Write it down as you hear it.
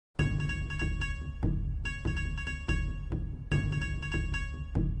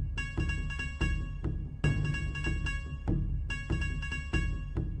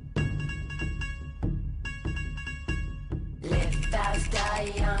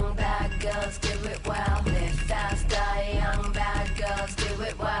die young, bad girls do it well. Live fast, die young, bad girls do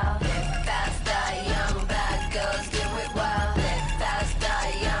it well. Live fast, die young, bad girls do it well. Live fast,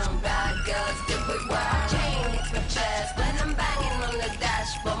 die young, bad girls do it well. Chain hits my chest when I'm banging on the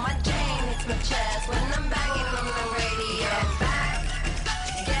dashboard. My chain hits my chest when I'm banging on the radio. Get back,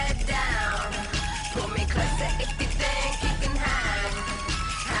 get down, pull me closer if you think you can hang.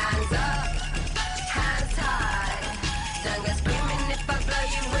 Hands up, hands high, don't go screaming if I blow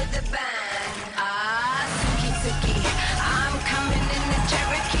you with a bang. Ah, Suki Suki, I'm coming in the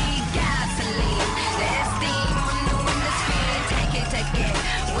Cherokee gasoline. There's steam on the window screen, take it,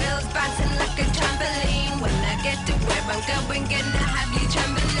 wheels bouncing like a trampoline. When I get to where I'm going, gonna have you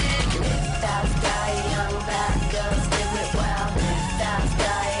trembling. Live fast, die young, bad girls do it well. Live fast,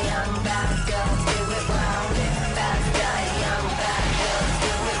 die young, bad girls do it well. Live fast, die young, bad girls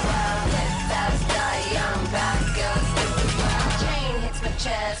do it well. Live fast, die young, bad girls do it well. Chain hits my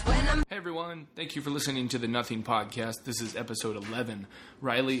chest when I'm... Hey everyone, thank you for listening to the Nothing Podcast. This is episode 11.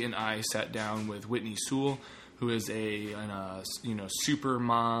 Riley and I sat down with Whitney Sewell, who is a super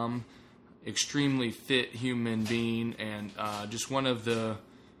mom, extremely fit human being, and just one of the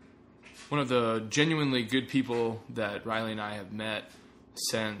genuinely good people that Riley and I have met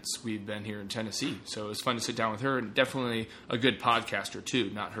since we've been here in Tennessee. So it was fun to sit down with her, and definitely a good podcaster too,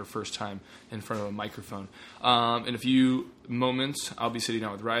 not her first time in front of a microphone. In a few moments, I'll be sitting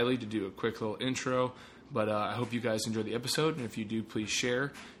down with Riley to do a quick little intro, but I hope you guys enjoy the episode, and if you do, please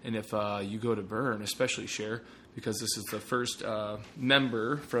share, and if you go to Burn, especially share, because this is the first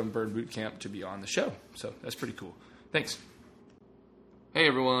member from Burn Boot Camp to be on the show, so that's pretty cool. Thanks. Hey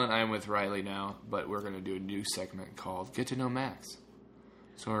everyone, I'm with Riley now, but we're going to do a new segment called Get to Know Max.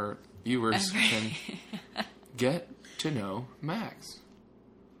 So our viewers can get to know Max.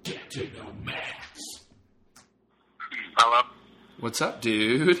 Get to know Max. Hello. What's up,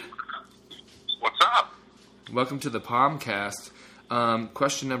 dude? What's up? Welcome to the Palmcast.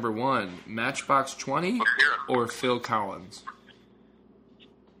 Question number 1, Matchbox 20 Let's hear it. or Phil Collins?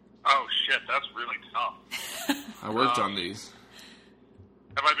 Oh, shit, that's really tough. I worked on these.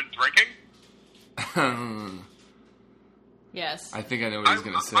 Have I been drinking? Yes. I think I know what he's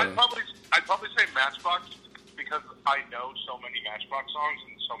going to say. I'd probably say Matchbox because I know so many Matchbox songs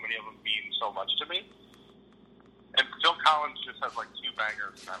and so many of them mean so much to me. And Phil Collins just has like 2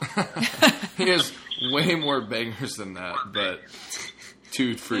 bangers. He has way more bangers than that, but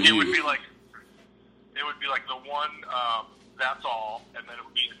dude, for It you. would be like the one, That's All, and then it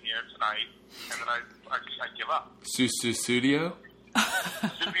would be In the Air Tonight, and then I'd give up. Studio?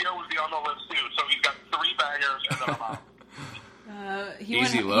 Studio would be on the list too, so he's got 3 bangers, and then I'm out. He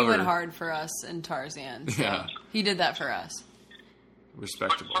Easy went lover. hard for us in Tarzan. So Yeah. He did that for us. But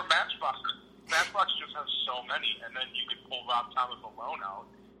Respectable. for Matchbox just has so many, and then you could pull Rob Thomas alone out,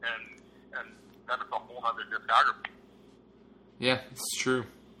 and then it's a whole other discography. Yeah, it's true.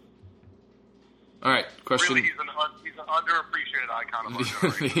 All right, question. Really, he's an underappreciated icon of our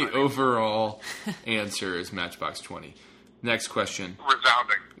generation. The overall answer is Matchbox 20. Next question.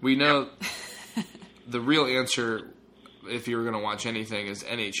 Resounding. We know the real answer, if you were going to watch anything, is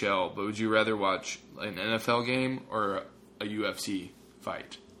NHL, but would you rather watch an NFL game or a UFC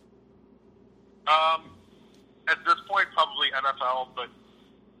fight? At this point, probably NFL, but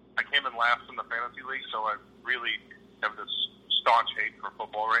I came in last in the fantasy league, so I really have this staunch hate for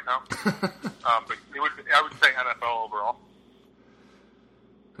football right now. But I would say NFL overall.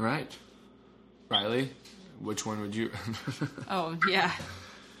 Right. Riley, which one would you... Oh, yeah.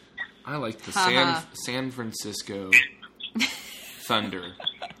 I like the Uh-huh. San Francisco Thunder.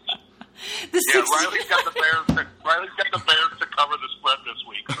 The Yeah, 60 Riley's got the Bears to cover the spread this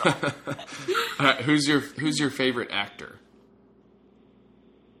week. So. All right, who's your favorite actor?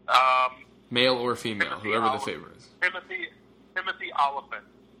 Male or female, Timothy whoever the Oliphant. favorite is. Timothy Oliphant.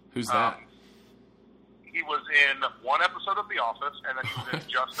 Who's that? He was in one episode of The Office, and then he was in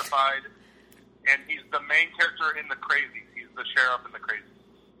Justified, and he's the main character in The Crazies. He's the sheriff in The Crazies.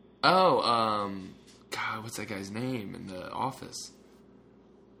 Oh, God, what's that guy's name in The Office?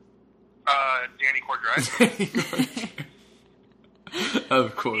 Danny Cordray.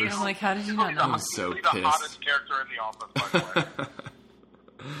 Of course. I'm like, how did you not know? I'm so He's the pissed. hottest character in The Office, by the way.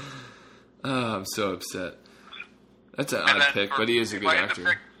 Oh, I'm so upset. That's an And odd then pick, but he is a if good I had to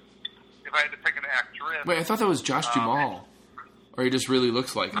actor. if I had to pick an actress, Wait, I thought that was Josh Duhamel. Or he just really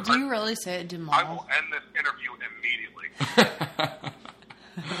looks like him. Do you really say it, I Jamal? will end this interview immediately.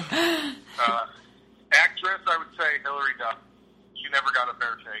 Actress, I would say Hillary Duff. She never got a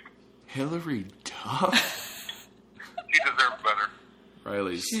fair shake. Hillary Duff? She deserves better.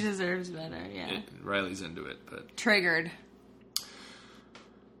 Riley's She deserves better, yeah. Riley's into it, but Triggered.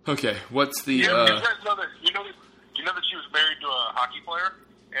 Okay, what's the... You guys know that you know that she was married to a hockey player,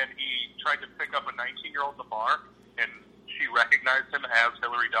 and he tried to pick up a 19-year-old in the bar, and she recognized him as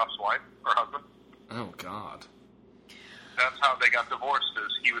Hillary Duff's wife or husband. Oh, God. That's how they got divorced.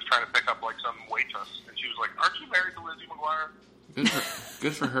 Is he was trying to pick up like some waitress, and she was like, "Aren't you married to Lizzie McGuire?"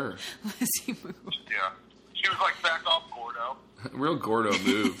 Good for her. Lizzie McGuire. Yeah, she was like, "Back off, Gordo." Real Gordo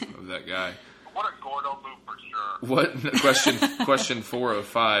move of that guy. What a Gordo move for sure. What question 4 of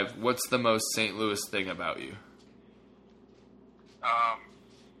 5? What's the most St. Louis thing about you?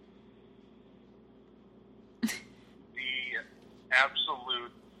 The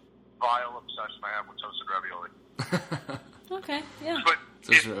absolute vile obsession I have with toasted ravioli. Okay, yeah. But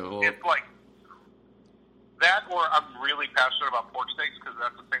Toasted it's ravioli. like that, or I'm really passionate about pork steaks because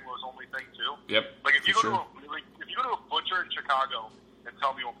that's the St. Louis only thing too. Yep. Like if you for go sure. if you go to a butcher in Chicago and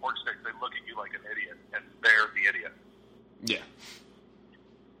tell me what pork steaks, they look at you like an idiot, and they're the idiot. Yeah.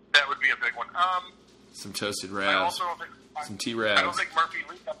 That would be a big one. Some toasted I ravs. also don't think Some tea I don't ravs. think Murphy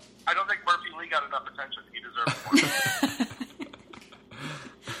Lee. I don't think Murphy Lee got enough attention. He deserves more.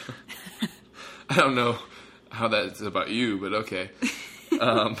 I don't know how that's about you, but okay.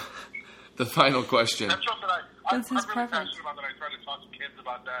 The final question. That's something I'm That's his really preference. passionate about. That I try to talk to kids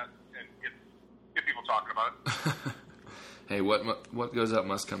about that and get people talking about it. Hey, what goes up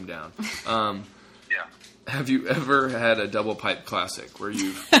must come down. Yeah. Have you ever had a double pipe classic where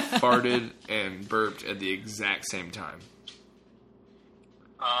you farted and burped at the exact same time?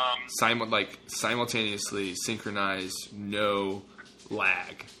 Simultaneously, synchronized, no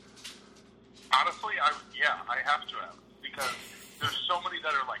lag. Honestly, I have to have, because there's so many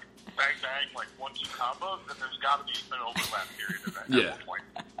that are like bang bang, like 1-2 combos, that there's got to be an overlap period in that Yeah. at one point.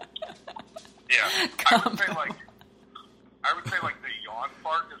 Yeah, I would say like the yawn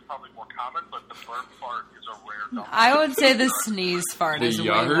fart is probably more common, but the burp fart is a rare double. I would say the sneeze fart The is way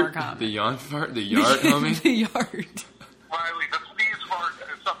more yard, common. the yawn fart, the yard, homie. The yard. Riley, the sneeze fart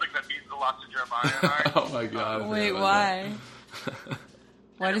is something that means a lot to Jeremiah and I. Oh my God. I Wait, forgot about why?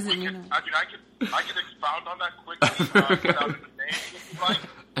 Why does it We mean could- that? I can expound on that quickly without a name if you like.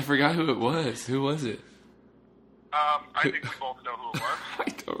 I forgot who it was. Who was it? I think we both know who it was. I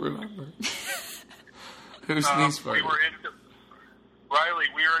don't remember. Who sneezed farted? Riley,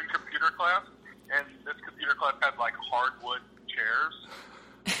 we were in computer class, and this computer class had like hardwood chairs,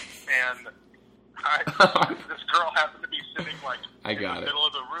 and this girl happened to be sitting like I in got the it. middle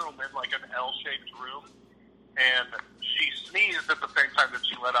of the room in like an L-shaped room, and she sneezed at the same time that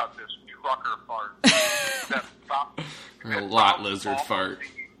she let out this trucker fart that stopped. A lot lizard fart.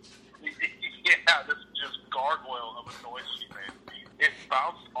 Yeah, this just gargoyle of a noise she made. It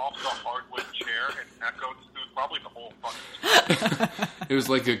bounced off the hardwood chair and echoed through probably the whole fucking school. It was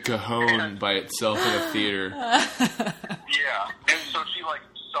like a cajon by itself in a theater. Yeah, and so she like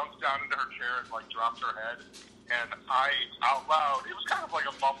sunk down into her chair and like dropped her head, and I, out loud, it was kind of like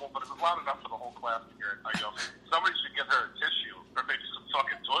a mumble, but it was loud enough for the whole class to hear it. I go, somebody should get her a tissue, or maybe some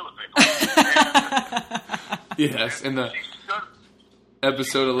fucking toilet paper. Yes, and the She stood,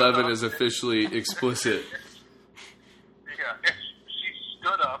 episode 11 is officially explicit. yeah, and she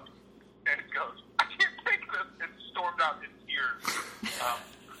stood up and goes, I can't take this, and stormed out in tears,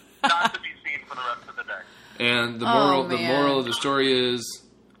 not to be seen for the rest of the day. And the Oh, the man. moral of the story is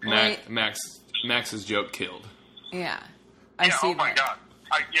Wait. Max's joke killed. Yeah, I Yeah, see oh my that. God.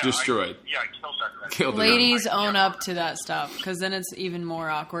 Destroyed. I killed that guy. Killed the Ladies guy. own up to that stuff, because then it's even more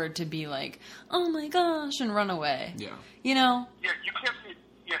awkward to be like, "Oh my gosh," and run away. Yeah. You know? Yeah, you can't be.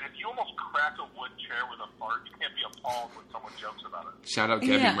 Yeah, if you almost crack a wood chair with a fart, you can't be appalled when someone jokes about it. Shout out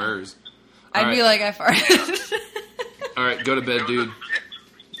Gabby Yeah. Mers. I'd be like, I farted. All right, go to bed, dude.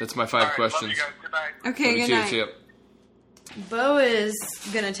 That's my 5 All right, questions. Love you guys. Good night. Okay, Love you good too. night. See ya. Bo is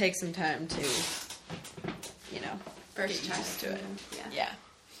gonna take some time to, First get time used to it. Yeah,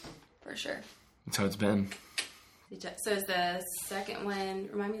 for sure. That's how it's been. So is the second one?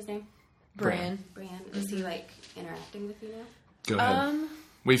 Remind me his name. Bran. Bran. Is he like interacting with you now? Go ahead.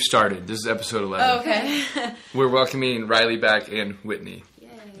 We've started. This is episode 11. Oh, okay. We're welcoming Riley back and Whitney. Yay.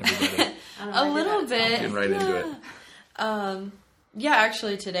 Everybody. A little bit. Getting right into it. Yeah,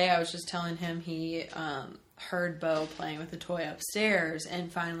 actually today I was just telling him he heard Bo playing with the toy upstairs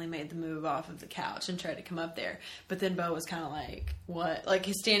and finally made the move off of the couch and tried to come up there. But then Bo was kind of like, what? Like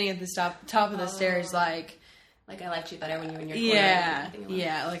he's standing at the top of the stairs like... Like I liked you better when you were in your corner.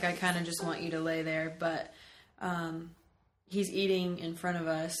 Yeah, like I kind of just want you to lay there. But he's eating in front of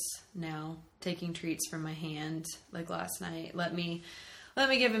us now, taking treats from my hand like last night. Let me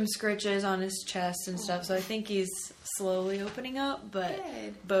give him scritches on his chest and stuff. So I think he's slowly opening up, but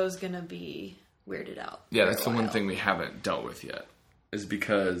Good. Bo's gonna be weirded out. Yeah, for that's a the one while. thing we haven't dealt with yet. is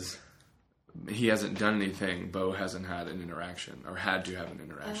because he hasn't done anything. Bo hasn't had an interaction or had to have an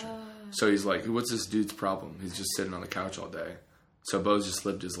interaction. So he's like, what's this dude's problem? He's just sitting on the couch all day. So Bo's just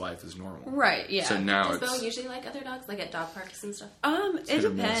lived his life as normal. Right, yeah. So now Does Bo usually like other dogs, like at dog parks and stuff? It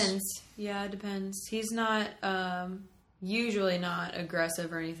depends. Yeah, it depends. He's not, usually not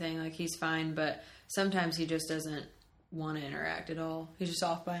aggressive or anything. Like, he's fine, but sometimes he just doesn't want to interact at all. He's just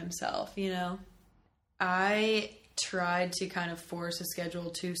off by himself, you know? I tried to kind of force a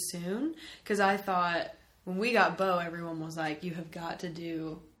schedule too soon because I thought when we got Bo, everyone was like, you have got to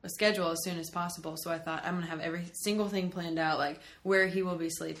do a schedule as soon as possible. So I thought I'm going to have every single thing planned out, like where he will be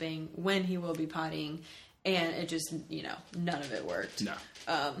sleeping, when he will be pottying, and it just, you know, none of it worked. No.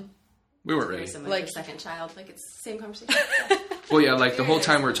 We weren't ready. Like a second child, like it's the same conversation. Well, yeah, like the whole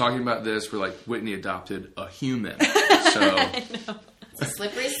time we're talking about this, we're like, Whitney adopted a human. So It's a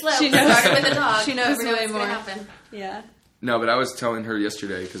slippery slope. She knows. Started with a dog. She knows Never know way what's gonna more. happen. Yeah. no, but I was telling her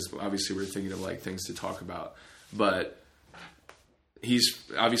yesterday because obviously we're thinking of like things to talk about, but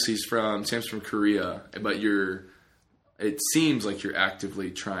Sam's from Korea, but it seems like you're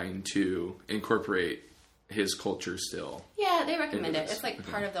actively trying to incorporate his culture still. Yeah, they recommend it. It's It's like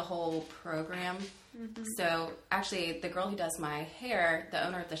part of the whole program. Mm-hmm. So actually, the girl who does my hair, the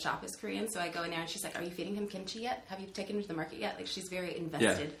owner of the shop is Korean. So I go in there and she's like, "Are you feeding him kimchi yet? Have you taken him to the market yet?" Like she's very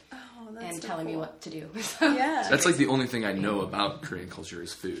invested and telling me what to do. So, Yeah. That's like the only thing I know about Korean culture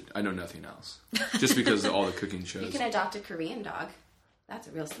is food. I know nothing else. Just because of all the cooking shows. you can adopt a Korean dog. That's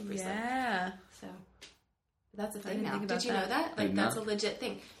a real slippery slope. Yeah. So that's a thing didn't now. think about Did you know that? I Like did that's not. a legit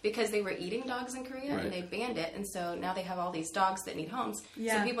thing because they were eating dogs in Korea Right. and they banned it, and so now they have all these dogs that need homes.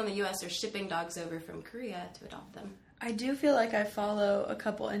 Yeah. So people in the U.S. are shipping dogs over from Korea to adopt them. I do feel like I follow a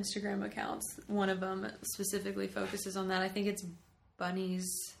couple Instagram accounts. One of them specifically focuses on that. I think it's Bunny's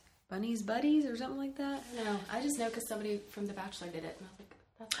Buddies or something like that. I don't know. I just know because somebody from The Bachelor did it, and I was like,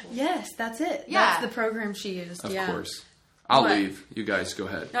 that's cool. Yes, that's it. Yeah. That's the program she used. Of yeah. course. I'll What? leave. You guys go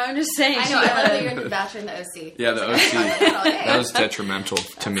ahead. No, I'm just saying. I know. I love that you're in The Bachelor and the OC. Yeah, the It's like, OC. I love that That was detrimental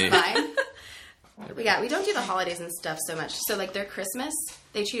to me. Fine. Yeah, we don't do the holidays and stuff so much. So, like, their Christmas,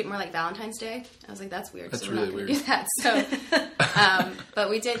 they treat it more like Valentine's Day. I was like, that's weird. That's so we're really not gonna weird. do that. So, but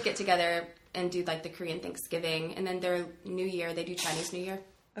we did get together and do, like, the Korean Thanksgiving. And then their New Year, they do Chinese New Year,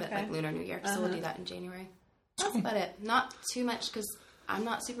 but, Okay. like, Lunar New Year. So we'll do that in January. That's about it. Not too much because I'm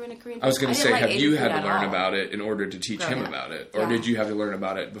not super into Korean food. I was going to say, didn't like have you Asian had food to at learn all. about it in order to teach Growing him up. about it? Or Yeah. did you have to learn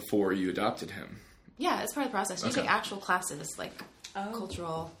about it before you adopted him? Yeah, it's part of the process. You Okay. take actual classes, like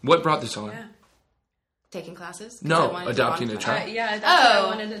cultural What brought this on? Yeah. taking classes. 'cause No, I wanted to adopting bond a with child. them. Yeah, that's what I Oh.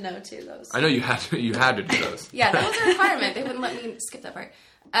 wanted to know too. Those. I know you had to do those. Yeah, that was a requirement. They wouldn't let me skip that part.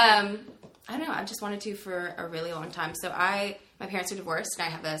 I don't know. I just wanted to for a really long time. So my parents are divorced, and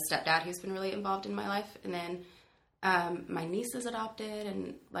I have a stepdad who's been really involved in my life. And then my niece is adopted,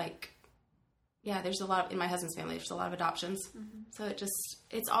 and there's a lot in my husband's family. There's a lot of adoptions. So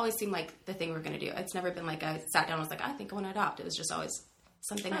it's always seemed like the thing we're going to do. It's never been like I sat down and was like, I think I want to adopt. It was just always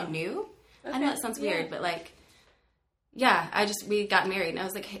something I knew. I know it sounds weird, but like. Yeah, we got married, and I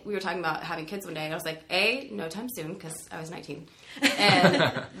was like, we were talking about having kids one day, and I was like, A, no time soon, because I was 19,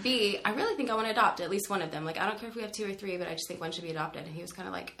 and B, I really think I want to adopt at least one of them. Like, I don't care if we have 2 or 3, but I just think one should be adopted, and he was kind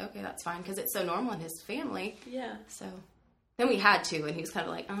of like, okay, that's fine, because it's so normal in his family. Yeah. So then we had 2, and he was kind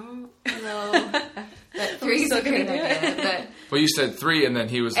of like, oh, no, but 3 is still a great gonna do idea, but... Well, you said 3, and then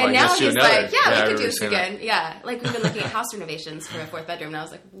he was And like, now let's do he's another. like, I we could remember do this saying that. again. Yeah, like we've been looking at house renovations for a 4th bedroom, and I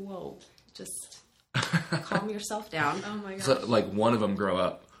was like, whoa, just calm yourself down. Oh my god. So, like, one of them grow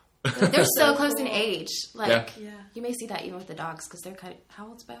up. They're so close in age. Like, Yeah. you may see that even with the dogs because they're kind of... How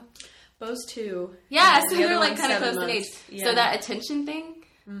old's Bo? Bo's 2. Yeah, and so the other they're like one's kind of 7 close in age. months. Yeah. So that attention thing,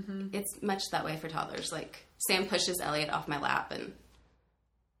 it's much that way for toddlers. Like, Sam pushes Elliot off my lap, and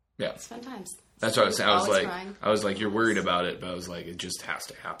Yeah. it's fun times. That's what I was saying. Always crying. I was like, you're worried about it, but I was like, it just has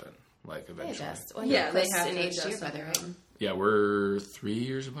to happen. Like, They eventually. adjust. Well, Yeah, you're they close have in to age to your adjust brother, on right? their own. Yeah, we're 3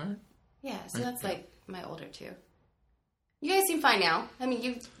 years apart. Yeah, so that's like my older 2. You guys seem fine now. I mean,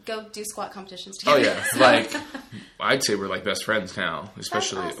 you go do squat competitions Oh together. yeah, like I'd say we're like best friends now.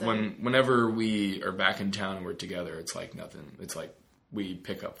 Especially awesome. whenever we are back in town and we're together, it's like nothing. It's like we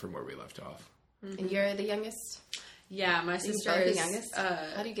pick up from where we left off. And you're the youngest? Yeah, my You're sister both the is youngest?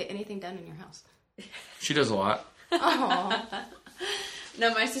 How do you get anything done in your house? She does a lot. Oh,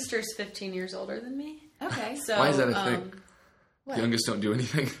 No, my sister is 15 years older than me. okay. So Why is that a thing? What? Youngest don't do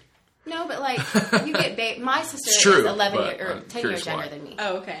anything. No, but like you get my sister It's true, is 11 but year, or I'm 10 years curious younger why. than me.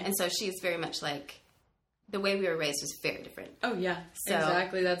 Oh, okay. And so she's very much like the way we were raised was very different. Oh yeah, So-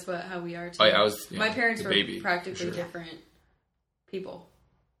 exactly. That's how we are too. Oh, yeah, I was- yeah, my parents the were baby, practically for sure. different people,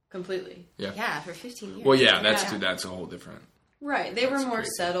 completely. Yeah. Yeah, for 15 years. Well, yeah, Yeah. that's a whole different. Right. They were That's more great.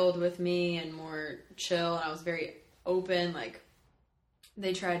 settled with me and more chill, and I was very open. Like,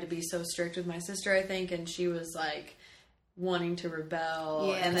 they tried to be so strict with my sister, I think, and she was like wanting to rebel.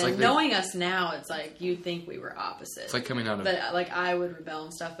 Yeah. And It's then like knowing us now, it's like you'd think we were opposite. It's like coming out of But like I would rebel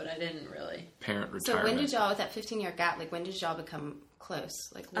and stuff, but I didn't really. parent So retirement. when did y'all, with that 15-year gap, like when did y'all become close?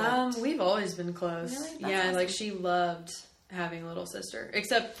 Like what? We've always been close. Really? That's Yeah, awesome. like she loved having a little sister,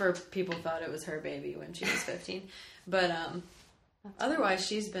 except for people thought it was her baby when she was 15. But otherwise,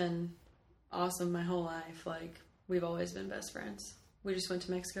 she's been awesome my whole life. Like, we've always been best friends. We just went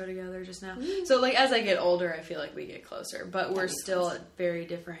to Mexico together just now. So, like, as I get older, I feel like we get closer. But we're still at very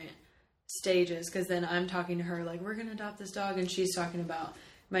different stages, because then I'm talking to her, like, we're going to adopt this dog, and she's talking about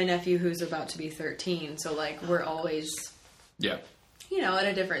my nephew who's about to be 13. So, like, we're always, Yeah. you know, at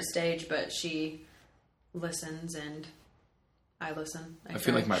a different stage, but she listens and I listen. I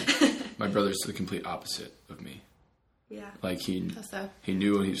feel like my brother's the complete opposite of me. Yeah. Like he So.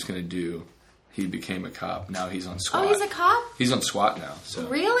 knew what he was going to do. He became a cop. Now he's on SWAT. Oh, he's a cop? He's on SWAT now. So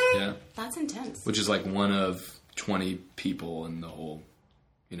Really? Yeah. That's intense. Which is like one of 20 people in the whole,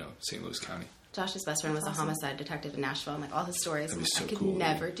 St. Louis County. Josh's best friend was a homicide detective in Nashville, and like all his stories, That'd I'm be like, so I could cool,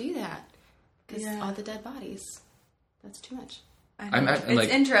 never do that because Yeah. all the dead bodies. That's too much. It's like,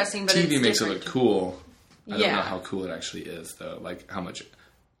 interesting, but TV it's makes different. it look cool. I don't Yeah. know how cool it actually is, though. Like how much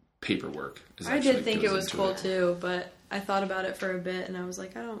paperwork is. I actually did think it goes was into cool it. too, but I thought about it for a bit, and I was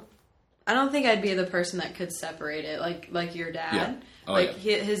like, I don't think I'd be the person that could separate it, like your dad. Yeah. Oh, like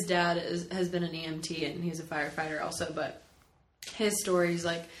yeah. his dad has been an EMT and he's a firefighter also, but his stories,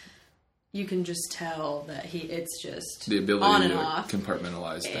 like, you can just tell that it's just The ability on and to off.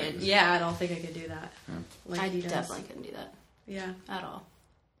 compartmentalize And things. yeah, I don't think I could do that. Like I he does. definitely couldn't do that Yeah, at all.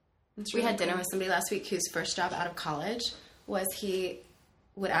 It's We really had dinner cool. with somebody last week whose first job out of college was he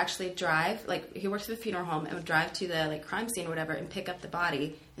would actually drive, like he worked at the funeral home and would drive to the like crime scene or whatever and pick up the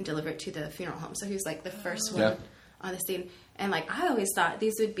body and deliver it to the funeral home. So he was like the first one Yeah. on the scene. And like I always thought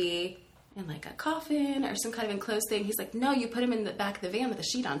these would be in like a coffin or some kind of enclosed thing. He's like, no, you put him in the back of the van with a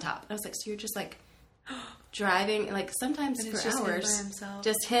sheet on top. And I was like, so you're just like driving like sometimes And for it's just him by hours, himself.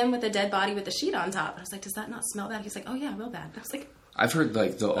 just him with a dead body with a sheet on top. I was like, does that not smell bad? He's like, oh yeah, real bad. I was like, I've heard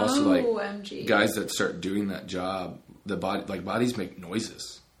like they'll also like OMG. guys that start doing that job. The bodies make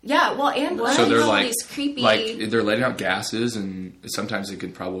noises. yeah, well, and So they're all like, these creepy, like they're letting out gases, and sometimes it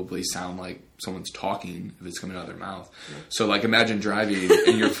could probably sound like someone's talking if it's coming out of their mouth. So like, imagine driving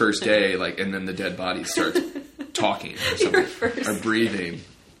in your first day, like, and then the dead body starts talking or something, or breathing.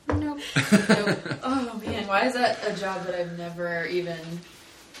 Nope. Oh man, why is that a job that I've never even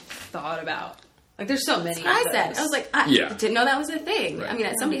thought about? Like, there's so many. I of said, those. I was like, I Yeah. didn't know that was a thing. Right. I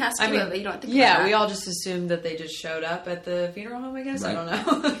mean, somebody has to I do mean, it, but you don't think yeah, about that. we all just assumed that they just showed up at the funeral home, I guess. I Right.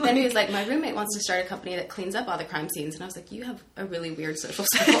 don't know. Then he was like, my roommate wants to start a company that cleans up all the crime scenes. And I was like, you have a really weird social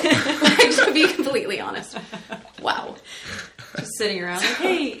circle. Like, to be completely honest. Wow. Just sitting around like,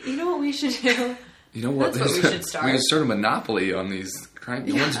 hey, you know what we should do? You know what? That's what we should start. We can start a monopoly on these crime.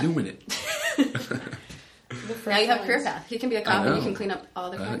 No one's doing it. Now you have a career path. He can be a cop and you know. can clean up all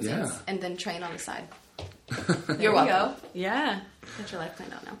the crime yeah. scenes and then train on the side. There You're you welcome. go. Yeah. Get your life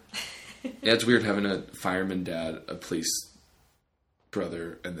planned out now. Yeah, it's weird having a fireman dad, a police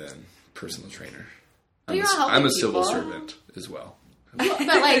brother, and then personal trainer. But you're all helping I'm a civil people. servant as well. But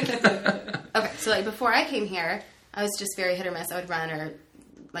like, okay, so like before I came here, I was just very hit or miss. I would run or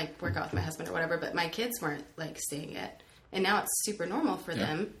like work out with my husband or whatever, but my kids weren't like seeing it. And now it's super normal for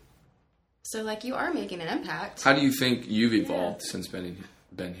them. So like you are making an impact. How do you think you've evolved since been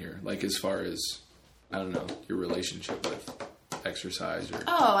here? Like as far as, I don't know, your relationship with exercise or...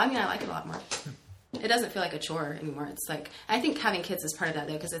 Oh, I mean, I like it a lot more. It doesn't feel like a chore anymore. It's like, I think having kids is part of that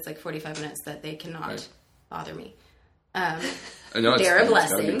though, because it's like 45 minutes that they cannot Right. bother me. I know They're a it's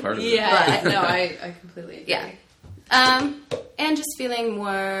gotta be blessing. part of it. Yeah. No, I completely agree. Yeah. And just feeling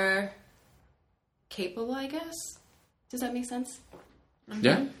more capable, I guess. Does that make sense?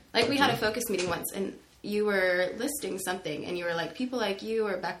 Yeah. Like we had a focus meeting once and you were listing something and you were like, people like you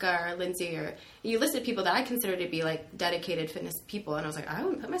or Becca or Lindsay, or you listed people that I consider to be like dedicated fitness people. And I was like, I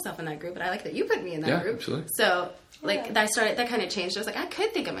wouldn't put myself in that group, but I like that you put me in that Yeah, group. absolutely. So like that kind of changed. I was like, I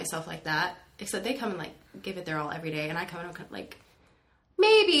could think of myself like that, except they come and like give it their all every day. And I come and I'm like,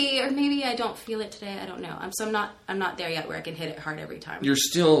 maybe I don't feel it today. I don't know. I'm not there yet where I can hit it hard every time. You're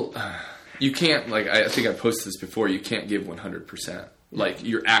still... you can't, like, I think I posted this before, you can't give 100%. Like,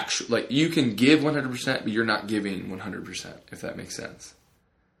 you're actually... Like, you can give 100%, but you're not giving 100%, if that makes sense.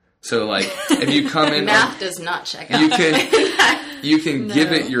 So, like, if you come in... Math does not check out. You can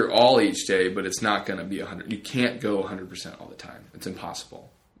give it your all each day, but it's not going to be 100. You can't go 100% all the time. It's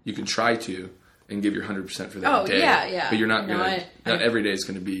impossible. You can try to, and give your 100% for that day. Yeah. But you're not No, going to, I- not every day is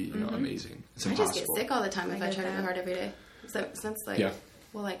going to be, you know, amazing. It's I impossible. just get sick all the time if I get try to that. go hard every day. So since like, Yeah.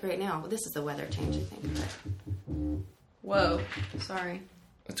 well, like right now, this is the weather change, I think. But Whoa. Sorry.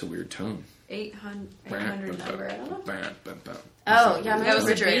 That's a weird tone. 800 number. I don't know. oh yeah, my That was a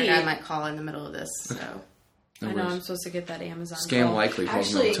refrigerator guy beat. might call in the middle of this. So No I know worries. I'm supposed to get that Amazon Scam call. likely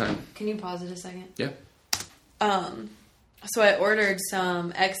calls me all the Actually, time. can you pause it a second? Yeah. So I ordered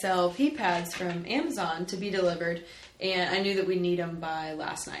some XLP pads from Amazon to be delivered, and I knew that we need them by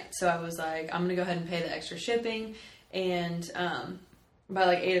last night. So I was like, I'm going to go ahead and pay the extra shipping, and by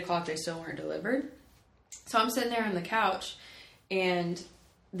like 8 o'clock they still weren't delivered. So I'm sitting there on the couch, and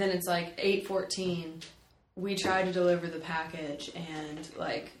then it's like 8:14. We tried to deliver the package, and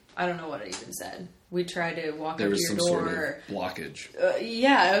like, I don't know what it even said. We tried to walk There up to was your some door. sort of blockage.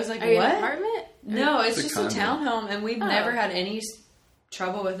 Yeah, I was like, are you in what? an apartment? No, it's It's a just a condo. townhome, and we've never had any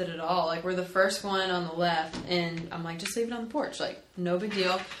trouble with it at all. Like, we're the first one on the left, and I'm like, just leave it on the porch. Like, no big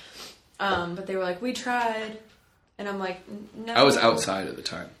deal. But they were like, we tried. And I'm like, no. I was outside at the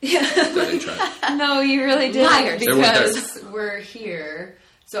time. Yeah. That they tried. No, you really didn't. Liars. There was Because we're here.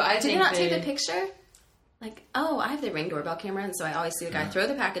 So I Did think you not they, take the picture? Like, oh, I have the Ring doorbell camera, and so I always see the guy throw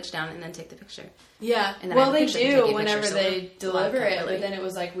the package down and then take the picture. Yeah. And then I Well, have a they picture to take you do a whenever picture, so they we're deliver live it. properly. But then it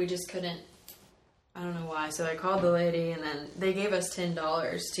was like, we just couldn't. I don't know why. So I called the lady, and then they gave us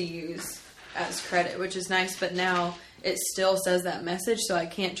 $10 to use as credit, which is nice. But now it still says that message, so I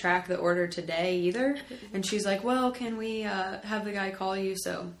can't track the order today either. And she's like, well, can we have the guy call you?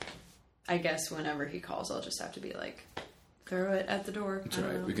 So I guess whenever he calls, I'll just have to be like, throw it at the door. That's I don't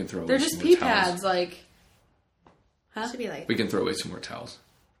right. know. We can throw They're away just some more pee towels. pads, like, Should be like, We can throw away some more towels.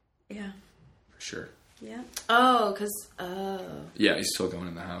 yeah. For sure. Yeah. oh, because Yeah, he's still going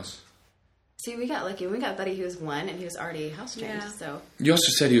in the house. see, we got lucky. We got Buddy who was 1, and he was already house trained. Yeah. So You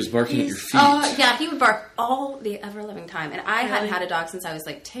also said he was barking at your feet. oh yeah, he would bark all the ever living time, and I hadn't Really? had a dog since I was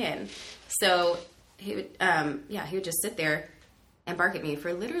like 10. So he would, he would just sit there and bark at me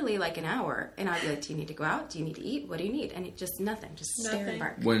for literally like an hour, and I'd be like, "Do you need to go out? Do you need to eat? What do you need?" And it just nothing, just stare Nothing. and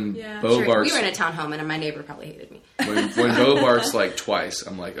bark. When Yeah. Bo Sure, barks, we were in a townhome, and my neighbor probably hated me. when Bo barks like twice,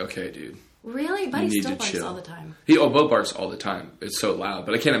 I'm like, okay, dude. Really, You Buddy need still to barks chill. all the time. Bo barks all the time. It's so loud,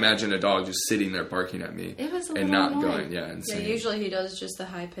 but I can't imagine a dog just sitting there barking at me It was a and little not annoying. going. Yeah, Yeah, insane. usually he does just the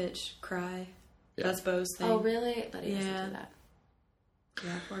high pitched cry. Yeah. That's Bo's thing. Oh, really? Buddy doesn't Yeah. do that.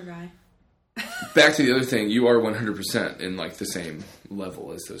 Yeah, poor guy. Back to the other thing, you are 100% in like the same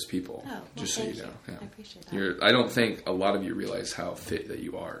level as those people. Oh, well, just so thank you know. you. Yeah. I appreciate that. I don't think a lot of you realize how fit that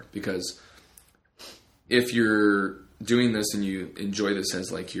you are, because if you're doing this and you enjoy this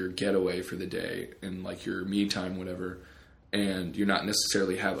as like your getaway for the day and like your me time, whatever, and you're not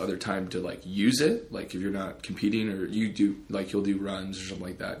necessarily have other time to like use it, like if you're not competing or you do like you'll do runs or something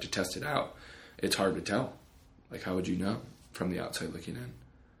like that to test it out, it's hard to tell. Like how would you know from the outside looking in?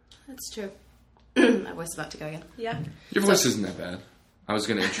 That's true. My voice is about to go again. Yeah. Your voice isn't that bad. I was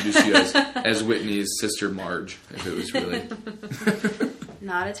going to introduce you as Whitney's sister Marge, if it was really.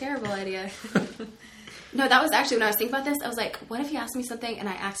 Not a terrible idea. No, that was actually when I was thinking about this. I was like, what if you ask me something and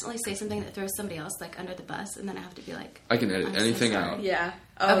I accidentally say something that throws somebody else like under the bus, and then I have to be like, I can edit I'm so anything sorry. out. Yeah.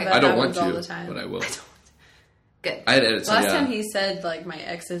 Oh, Okay. that I don't want happens all to, the time. but I will. good. I had edits. Last yeah. time he said like my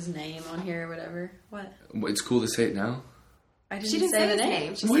ex's name on here or whatever. What? It's cool to say it now. I didn't, She didn't say his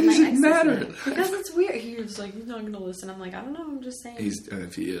name. She Why said does my it ex's matter? name. Because it's weird. He was like, he's not going to listen. I'm like, I don't know. I'm just saying.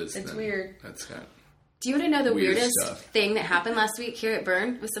 If he is, It's then weird. That's got. Do you want to know the Weird weirdest stuff. thing that happened last week here at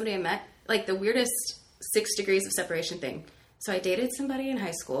Burn with somebody I met? Like the weirdest 6 degrees of separation thing. So I dated somebody in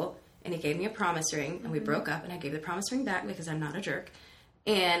high school, and he gave me a promise ring, and we broke up, and I gave the promise ring back because I'm not a jerk.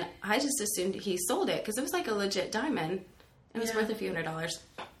 And I just assumed he sold it because it was like a legit diamond. It was Yeah. worth a few $100s.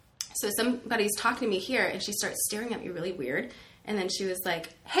 So somebody's talking to me here, and she starts staring at me really weird. And then she was like,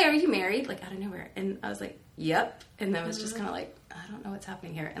 "Hey, are you married?" Like out of nowhere. And I was like, "Yep." And then was just kind of like, "I don't know what's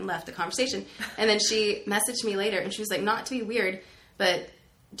happening here," and left the conversation. And then she messaged me later, and she was like, "Not to be weird, but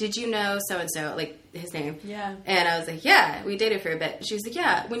did you know so-and-so," like his name? Yeah. And I was like, "Yeah, we dated for a bit." She was like,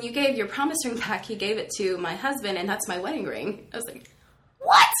 "Yeah, when you gave your promise ring back, he gave it to my husband, and that's my wedding ring." I was like,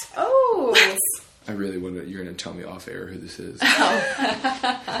 "What?" Oh. I really want to. You're going to tell me off air who this is.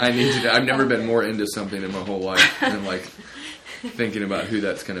 Oh. I need to. I've never been more into something in my whole life than like thinking about who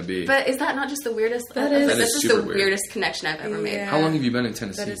that's going to be. But is that not just the weirdest? That is- That This is is super the weird. weirdest connection I've ever made. Yeah. How long have you been in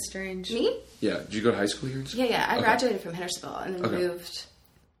Tennessee? That is strange. Me? Yeah. Did you go to high school here? in Yeah. I Okay. graduated from Hendersonville and then Okay. moved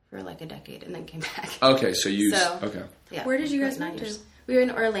for like a decade and then came back. Okay, so you. So- Okay. Yeah. Where did you for guys 9 move years. to? We were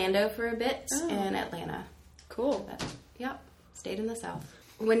in Orlando for a bit Oh. and Atlanta. Cool. But, yep. Stayed in the South.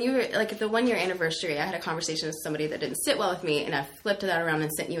 When you were, like, at the 1 year anniversary, I had a conversation with somebody that didn't sit well with me, and I flipped that around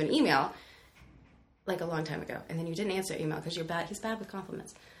and sent you an email. like a long time ago, and then you didn't answer email because you're bad. He's bad with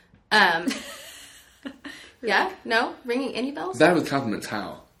compliments. Yeah? No? Ringing any bells? Bad with compliments,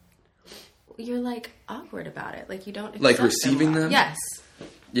 how? You're, like, awkward about it. Like, you don't accept Like receiving them? Yes.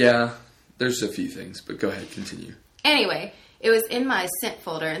 Yeah, there's a few things, but go ahead, continue. Anyway, it was in my sent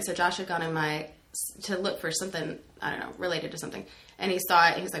folder, and so Josh had gone in to look for something, I don't know, related to something. And he saw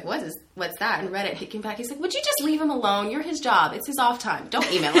it, and he's like, what's that? And read it, and he came back, he's like, would you just leave him alone? You're his job. It's his off time.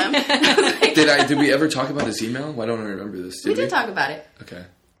 Don't email him. Like, Did we ever talk about his email? Why don't I remember this? We did talk about it. Okay.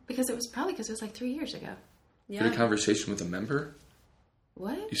 Because it was like 3 years ago. Yeah. You had a conversation with a member?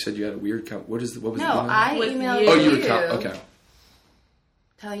 What? You said you had a weird what was the email? No, I With emailed you. Oh, you. you were okay.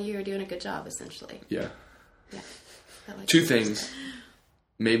 Telling you were doing a good job, essentially. Yeah. Yeah. Felt like Two things.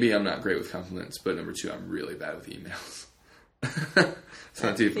 Maybe I'm not great with compliments, but number two, I'm really bad with emails. It's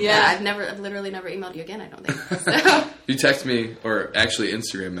not too. Yeah, I've literally never emailed you again, I don't think. So. You text me, or actually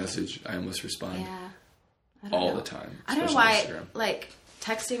Instagram message, I almost respond Yeah. all the time. I don't know especially why, Instagram. like,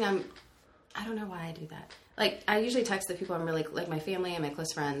 texting, I don't know why I do that. Like, I usually text the people I'm really, like, my family and my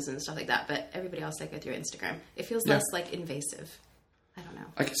close friends and stuff like that, but everybody else I go through Instagram. It feels less, like, invasive. I don't know.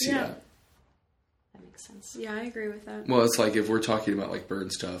 I can see that. That makes sense. Yeah, I agree with that. Well, it's like if we're talking about like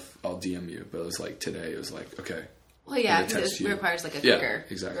bird stuff, I'll DM you. But it was like today, it was like, okay. Well, yeah, I'm gonna because text it you. requires, like, a Yeah, quicker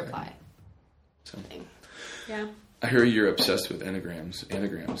exactly. reply. So Thing. Yeah. I hear you're obsessed with anagrams.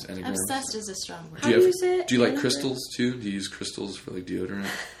 Obsessed is a strong word. How do you say it? Do you like Anagram? crystals too? Do you use crystals for like deodorant?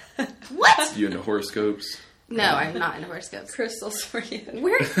 What? You into horoscopes? No, I'm not into horoscopes. Crystals for you.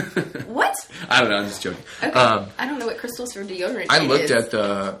 Where? What? I don't know. I'm just joking. Okay. I don't know what crystals for deodorant I looked is.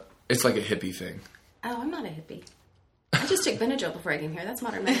 at it's like a hippie thing. Oh, I'm not a hippie. I just took Benadryl before I came here. That's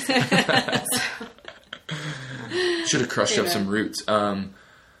modern medicine. Should have crushed up some roots.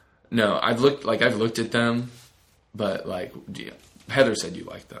 No, I've looked at them, but like Heather said you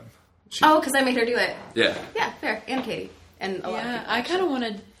liked them. Because I made her do it. Yeah. Yeah, fair. And Katie. And a lot of Yeah, people. I kind of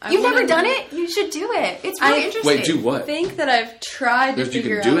wanted. You've never done it? You should do it. It's really interesting. Wait, do what? I think that I've tried to There's- you can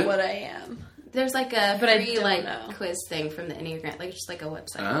figure do out it? what I am. There's like a But I free don't like know. quiz thing from the Enneagram, like just like a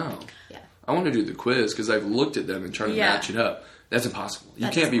website. Oh. Yeah. I want to do the quiz because I've looked at them and tried to Yeah. match it up. That's impossible. You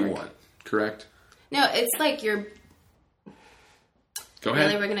That can't be doesn't work. one, correct? No, it's like you're. Go ahead.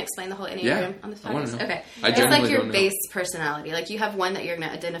 Really, we're going to explain the whole Enneagram Yeah, on this I wanna podcast? know. Okay. I It's genuinely like your don't know. base personality. Like you have one that you're going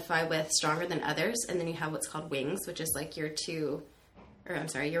to identify with stronger than others, and then you have what's called wings, which is like your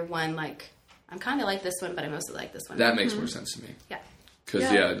your one, like, I'm kind of like this one, but I mostly like this one. That makes more sense to me. Yeah.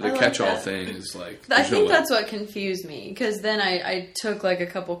 Because, Yeah, the I like catch-all that. thing is like... I there's no think way. that's what confused me because then I took like a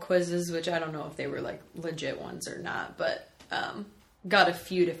couple quizzes, which I don't know if they were like legit ones or not, but got a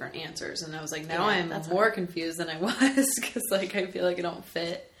few different answers, and I was like, now Yeah, I'm that's more confused than I was because like I feel like I don't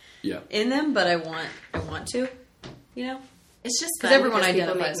fit Yeah. in them, but I want to, you know. It's just 'Cause fun everyone because people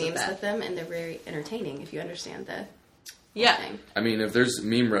identifies make with memes that. with them, and they're very entertaining if you understand the Yeah, thing. I mean, if there's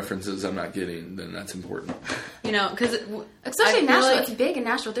meme references I'm not getting, then that's important. you know, because Especially I feel Nashville, like- it's big in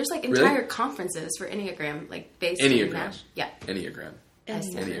Nashville. There's like Really? entire conferences for Enneagram, like based in Enneagram. Nashville. Yeah. Enneagram.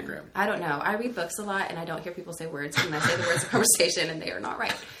 Enneagram. I don't know. I read books a lot, and I don't hear people say words when I say the words in conversation, and they are not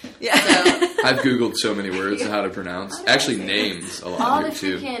right. Yeah. So, I've Googled so many words and how to pronounce. Actually, names a lot all the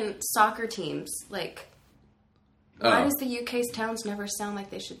here, too. freaking soccer teams, like, why Oh. does the UK's towns never sound like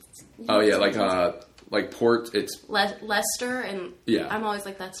they should? Oh, yeah, like Port, it's Leicester, and Yeah. I'm always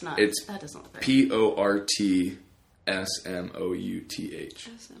like, that's not. It's that doesn't look right. Portsmouth.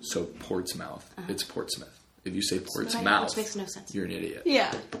 So Portsmouth. It's Portsmouth. If you say Right, Portsmouth, which makes no sense. you're an idiot.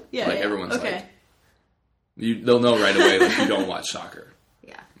 yeah, Like, yeah. everyone's okay. like, they'll know right away like you don't watch soccer.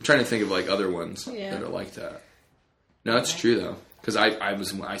 Yeah. I'm trying to think of like other ones Yeah. that are like that. No, it's true though, because I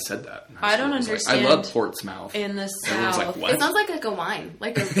said that. in high I don't school. was like, understand I love Portsmouth. in the Everyone's South. like, what? It sounds like a wine,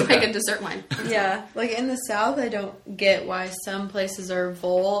 like a dessert wine. Yeah, like in the South, I don't get why some places are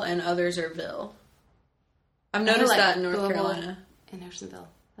Vol and others are Ville. I've noticed like that in North Louisville Carolina. and Hendersonville.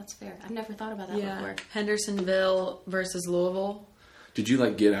 That's fair. I've never thought about that Yeah, before. Hendersonville versus Louisville. Did you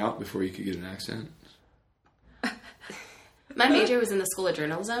like get out before you could get an accent? My major was in the School of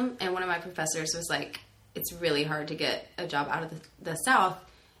Journalism, and one of my professors was like, it's really hard to get a job out of the South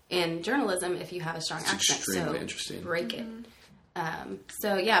in journalism if you have a strong accent. extremely So interesting. break it.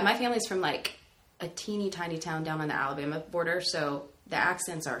 So yeah, my family's from like a teeny tiny town down on the Alabama border, so the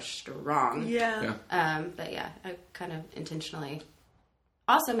accents are strong. Yeah. Yeah. But yeah, I kind of intentionally.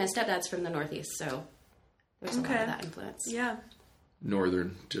 Also, my stepdad's from the Northeast, so there's a lot Okay. of that influence. Yeah.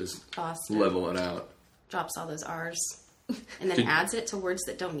 Northern, just Boston level it out. drops all those R's and then adds it to words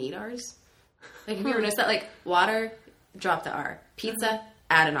that don't need R's. Like, have you ever noticed that? Like, water, drop the R. Pizza,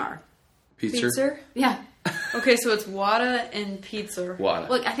 add an R. Pizza? Yeah. Okay, so it's Wada and pizza. Wada.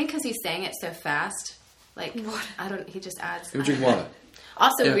 Well, I think because he's saying it so fast, Like, he just adds. They would drink water.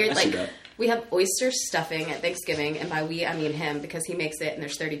 Also Yeah, weird, I see like, that. we have oyster stuffing at Thanksgiving, and by we, I mean him, because he makes it, and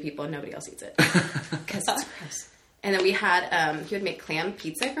there's 30 people, and nobody else eats it. Because it's gross. And then we had, he would make clam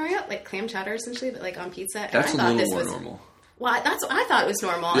pizza growing up, like clam chowder, essentially, but, like, on pizza. And That's I a thought little this more was, normal. Well, that's what I thought was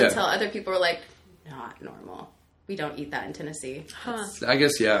normal Yeah. until other people were like, not normal. We don't eat that in Tennessee. Huh. I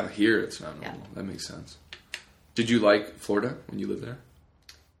guess, yeah, here it's not normal. Yeah. That makes sense. Did you like Florida when you lived there?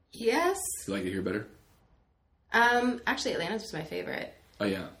 Yes. You like it here better? Actually, Atlanta was my favorite. Oh,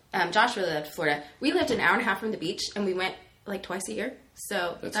 yeah. Josh really loved Florida. We lived an hour and a half from the beach, and we went, like, twice a year.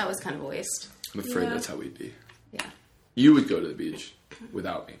 So That's that was kind of a waste. I'm afraid Yeah. that's how we'd be. Yeah. You would go to the beach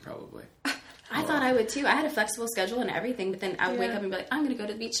without me, probably. I thought I would too. I had a flexible schedule and everything, but then I would wake Yeah. up and be like, I'm going to go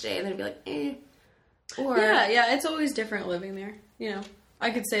to the beach today, and then I'd be like, eh. Or Yeah, it's always different living there. You know,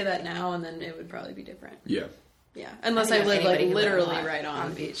 I could say that now, and then it would probably be different. Yeah. Yeah, unless I I know live like anybody who lived a literally lot right on on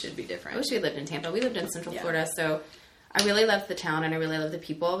the the beach, it'd be I different. wish we lived in Tampa. We lived in Central Yeah. Florida, so I really loved the town and I really loved the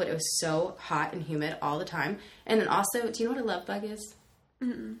people, but it was so hot and humid all the time. And then also, do you know what a love bug is?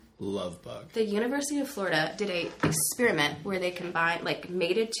 Love bug. The University of Florida did a experiment where they combined, like,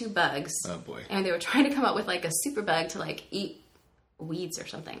 mated two bugs. Oh, boy. And they were trying to come up with, like, a super bug to, like, eat weeds or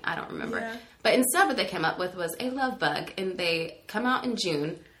something. I don't remember. Yeah. But instead what they came up with was a love bug. And they come out in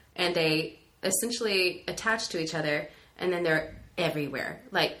June and they essentially attach to each other, and then they're everywhere.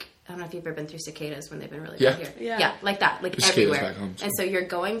 Like, I don't know if you've ever been through cicadas when they've been really Yeah. bad here. Yeah. Yeah, like that. Like There's cicadas everywhere. back home, too. And so you're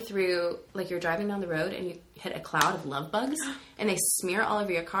going through, like, you're driving down the road and you hit a cloud of love bugs and they smear all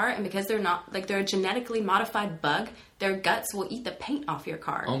over your car. And because they're not, like, they're a genetically modified bug, their guts will eat the paint off your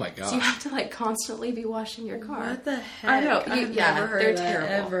car. Oh, my God. So you have to, like, constantly be washing your car. What the heck? I know. I've Yeah, never heard they're of that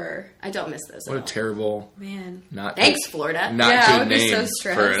terrible. ever. I don't miss those What a at all. terrible, Man. not Thanks, Florida. not Yeah, I good would be name so for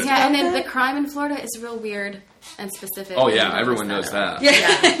stressed. it. Yeah, and then the crime in Florida is real weird and specific. Oh, and yeah, we don't everyone miss knows at all. that.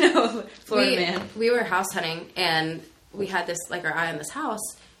 Yeah, I know. Florida we, man. we were house hunting and we had this, like, our eye on this house,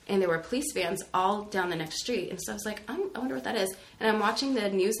 and there were police vans all down the next street. And so I was like, I wonder what that is. And I'm watching the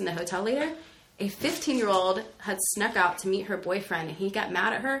news in the hotel later. A 15-year-old had snuck out to meet her boyfriend, and he got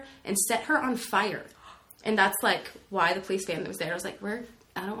mad at her and set her on fire. And that's, like, why the police van was there. I was like,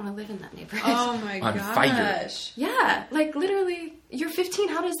 I don't want to live in that neighborhood. Oh my On gosh. fire. Yeah, like, literally, you're 15.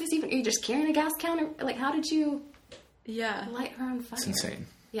 How does this even... Are you just carrying a gas counter? Like, how did you Yeah. light her on fire? It's insane.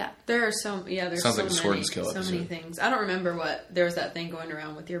 Yeah. There are so there's Sounds so like a sword many, and skill so many episode. things. I don't remember what there was that thing going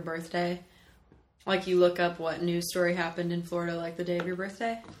around with your birthday. Like you look up what news story happened in Florida like the day of your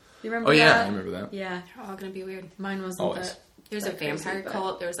birthday. You remember Oh, yeah, that? I remember that. Yeah. They're all going to be weird. Mine wasn't Always. that. There's a that crazy, vampire but-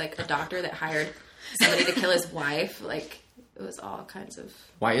 cult. There was, like, a doctor that hired somebody to kill his wife. Like, it was all kinds of...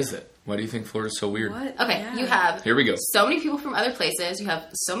 Why is it? Why do you think Florida's so weird? What? Okay, Yeah. you have... Here we go. So many people from other places. You have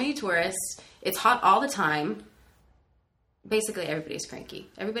so many tourists. It's hot all the time. Basically, everybody's cranky.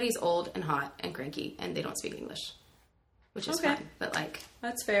 Everybody's old and hot and cranky, and they don't speak English. Which is Okay. fine. But, like,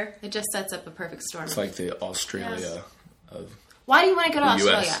 That's fair. it just sets up a perfect storm. It's like the Australia of... Why do you want to go to The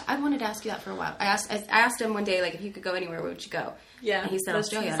Australia? US. I wanted to ask you that for a while. I asked him one day, like, if you could go anywhere, where would you go? Yeah. And he said that's-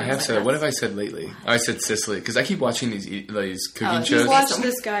 Australia. And I was have like, said, what have I that's- said lately? I said Sicily, because I keep watching these cooking he's shows. He watched Some-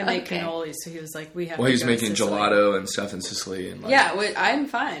 this guy make Okay. cannolis, so he was like, "We have." Well, to he's go to making Sicily. gelato and stuff in Sicily. And like, Yeah, I'm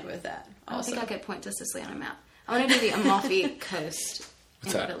fine with that. I don't Also, think I could point to Sicily on a map. I want to do the Amalfi Coast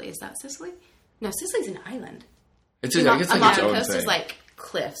What's in that? Italy. Is that Sicily? No, Sicily's an island. It's The just, I guess like its Amalfi own Coast thing. is like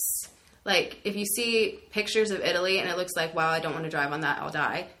cliffs. Like, if you see pictures of Italy and it looks like, wow, I don't want to drive on that, I'll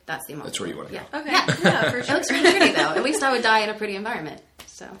die. That's the Amalfi. That's where you want to Yeah. go. okay, yeah, for It sure. looks really pretty, though. At least I would die in a pretty environment.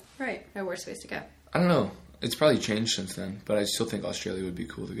 So, Right. no worse ways to go. I don't know. It's probably changed since then, but I still think Australia would be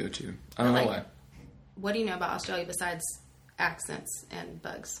cool to go to. I don't know Like- why. What do you know about Australia besides accents and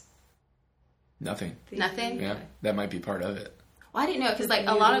bugs? Nothing. Nothing? Yeah, that might be part of it. Well, I didn't know, because, like,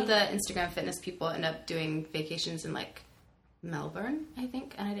 a lot of the Instagram fitness people end up doing vacations in, like, Melbourne, I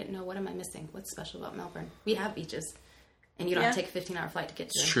think. And I didn't know, what am I missing? What's special about Melbourne? We have beaches. And you don't have to Yeah. take a 15-hour flight to get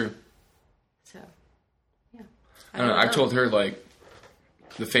to It's them. true. So, yeah. I don't know. I've told her like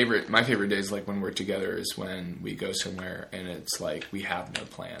my favorite days like when we're together is when we go somewhere and it's like we have no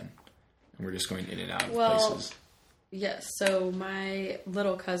plan and we're just going in and out of Well, places. Yes. So my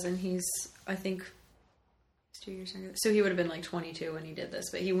little cousin, I think he's 2 years younger. So he would have been like 22 when he did this,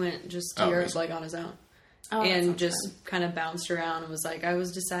 but he went just to Oh, Europe nice. like on his own Oh, that and sounds just fun. kind of bounced around and was like, I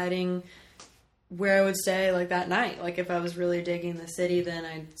was deciding where I would stay like that night. Like if I was really digging the city, then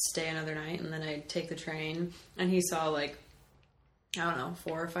I'd stay another night and then I'd take the train. And he saw like, I don't know,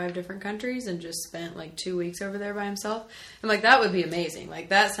 4 or 5 different countries and just spent like 2 weeks over there by himself. I'm like, that would be amazing. Like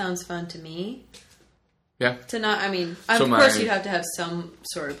that sounds fun to me. Yeah. To not, I mean, So of course my- you'd have to have some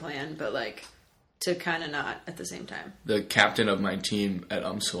sort of plan, but like to kind of not at the same time. The captain of my team at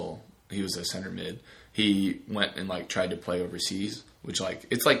UMSL, he was a center mid. he went and like tried to play overseas, which like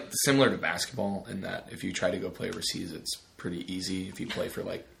it's like similar to basketball in that if you try to go play overseas, it's pretty easy. If you play for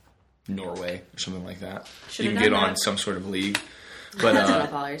like Norway or something like that, you can get on some sort of league. But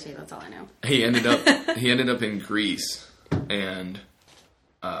That's all I know. he ended up in Greece, and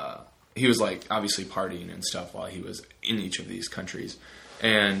he was like obviously partying and stuff while he was in each of these countries,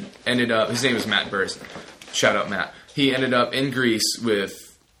 and ended up, his name is Matt Burst. Shout out Matt. He ended up in Greece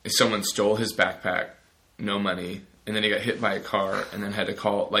with, someone stole his backpack, no money, and then he got hit by a car, and then had to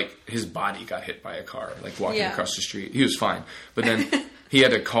call, like his body got hit by a car, like walking across the street. He was fine, but then he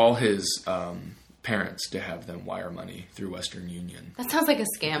had to call his parents to have them wire money through Western Union. That sounds like a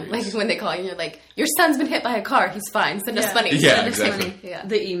scam. Like when they call you and you're like, your son's been hit by a car. He's fine. Send us money. Yeah, Send us exactly. money. Yeah.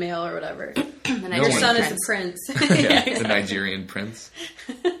 The email or whatever. Your Son is the prince. The Nigerian prince.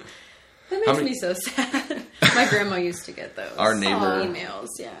 That makes me so sad. My grandma used to get those. Our neighbor emails,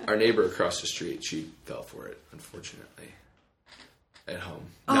 Our neighbor across the street, she fell for it, unfortunately. At home.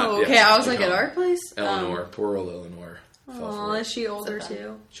 Oh, okay. I was like, home. at our place? Eleanor. Poor old Eleanor. Fell for it. Is she older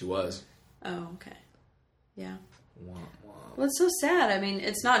too? She was. Oh, okay. Yeah. Womp womp. Well, it's so sad. I mean,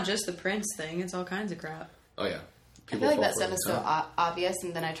 it's not just the Prince thing. It's all kinds of crap. Oh, yeah. I feel like that stuff is so obvious,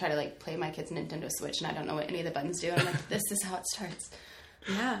 and then I try to like play my kid's Nintendo Switch, and I don't know what any of the buttons do, and I'm like, this is how it starts.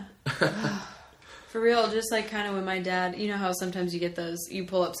 Yeah. For real, just like kind of when my dad, you know how sometimes you get those, you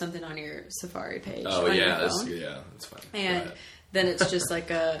pull up something on your Safari page on your phone? That's fine. And then it's just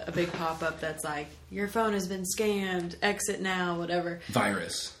like a big pop-up that's like, your phone has been scammed, exit now, whatever.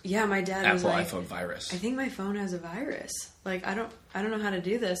 Virus. Yeah, my dad was Apple like, iPhone virus. I think my phone has a virus. Like, I don't know how to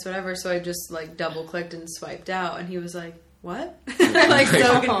do this, whatever. So I just like double-clicked and swiped out, and he was like, what? Like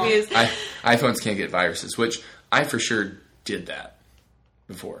so confused. iPhones can't get viruses, which I for sure did that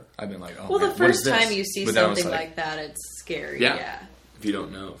before. I've been like, oh, well, man, the first time you see but something like that, it's scary. Yeah. If you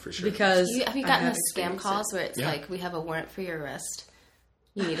don't know, for sure. Because have you gotten those scam calls where it's like, we have a warrant for your arrest.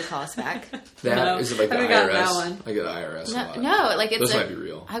 You need to call us back. Is it like the IRS? That one. I get the IRS a lot. No, like it's those might be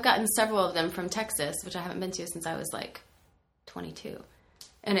real. I've gotten several of them from Texas, which I haven't been to since I was like 22.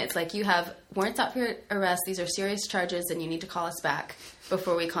 And it's like, you have warrants out for your arrest. These are serious charges, and you need to call us back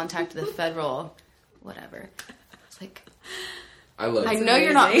before we contact the federal whatever. It's like, I know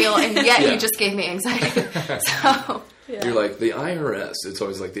you're not real, and yet you just gave me anxiety. So you're like, the IRS. It's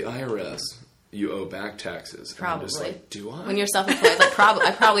always like, the IRS. You owe back taxes. Probably. And I'm just like, do I? When you're self-employed, like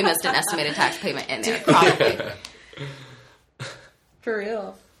I probably missed an estimated tax payment in there. Probably. For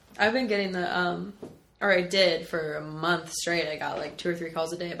real. I've been getting the, or I did for a month straight. I got like 2 or 3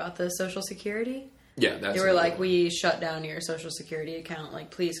 calls a day about the Social Security. Yeah, that's. They were like, we shut down your Social Security account. Like,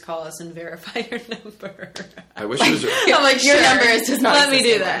 please call us and verify your number. I wish it was. I'm like, your number is just not. Let me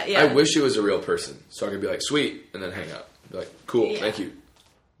do that. Yeah. I wish it was a real person, so I could be like, sweet, and then hang up. Be like, cool, thank you.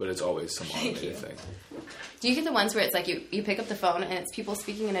 But it's always some automated thing. Do you get the ones where it's like you pick up the phone and it's people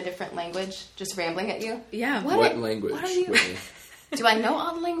speaking in a different language, just rambling at you? Yeah. What language? What are you? Do I know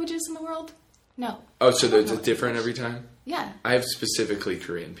all the languages in the world? No. Oh, so it's different every time? Yeah. I have specifically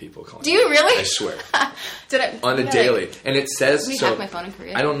Korean people calling. Do you really? I swear. On a daily. And it says... We have my phone in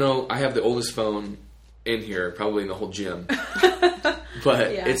Korean. I don't know. I have the oldest phone in here, probably in the whole gym.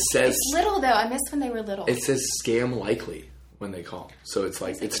 But it says... It's little, though. I missed when they were little. It says scam likely when they call. So it's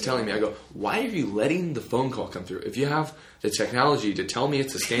like, it's telling me, I go, why are you letting the phone call come through? If you have the technology to tell me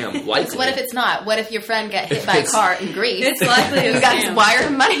it's a scam, likely. What if it's not? What if your friend got hit by a car in Greece? It's likely you got to wire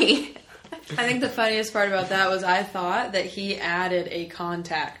money. I think the funniest part about that was I thought that he added a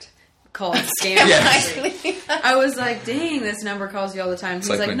contact called scam. I was like, dang, this number calls you all the time. He's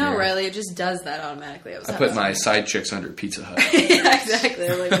like, no, Riley, it just does that automatically. I put my side chicks under Pizza Hut. Yeah, exactly.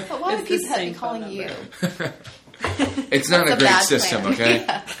 Like, but why would Pizza Hut be calling you? It's not a great system, plan. okay?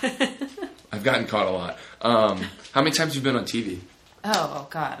 Yeah. I've gotten caught a lot. How many times have you been on TV? Oh,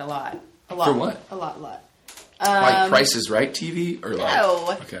 God, a lot. A lot. For what? A lot. Like Price is Right TV? Or like,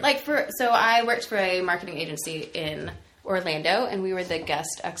 no. Okay. So I worked for a marketing agency in Orlando, and we were the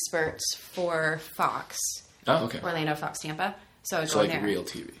guest experts for Fox. Oh, okay. Orlando, Fox, Tampa. So I was like there. real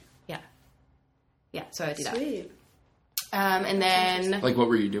TV. Yeah, so I do that. Sweet. And then... Like, what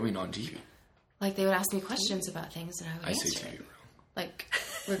were you doing on TV? Like, they would ask me questions about things that I would answer. say TV wrong. Like,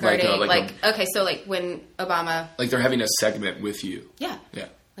 regarding... okay, so, like, when Obama... Like, they're having a segment with you. Yeah. Yeah.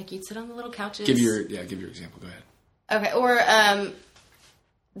 Like, you'd sit on the little couches. Give your example. Go ahead. Okay, or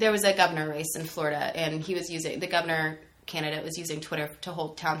there was a governor race in Florida, and the governor candidate was using Twitter to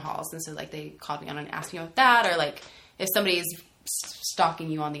hold town halls, and so, like, they called me on and asked me about that, or, like, if somebody's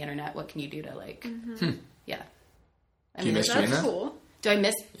stalking you on the internet, what can you do to, like... Mm-hmm. Yeah. Do you miss doing that? Cool. Do I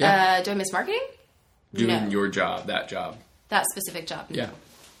miss marketing? Doing your job, that job. That specific job? Yeah.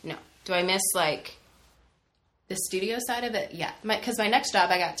 No. Do I miss, like, the studio side of it, yeah. Because my next job,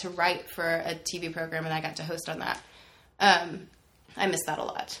 I got to write for a TV program, and I got to host on that. I miss that a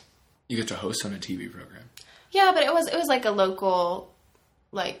lot. You get to host on a TV program. Yeah, but it was like a local,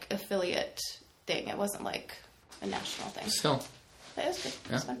 like, affiliate thing. It wasn't like a national thing. Still. But it was good.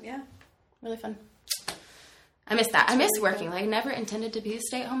 It was fun. Yeah. Really fun. I miss that. I miss working. Like, I never intended to be a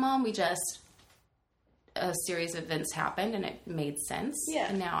stay-at-home mom. A series of events happened, and it made sense. Yeah.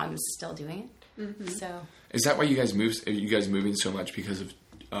 And now I'm still doing it. Mm-hmm. So. Is that why you guys moved? Are you guys moving so much because of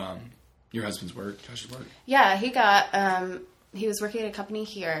your husband's work, Josh's work? Yeah, he was working at a company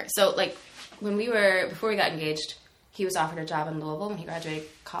here. So, like, before we got engaged, he was offered a job in Louisville when he graduated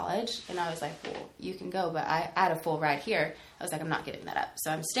college. And I was like, well, you can go, but I had a full ride here. I was like, I'm not giving that up.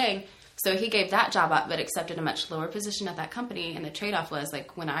 So I'm staying. So he gave that job up, but accepted a much lower position at that company. And the trade-off was,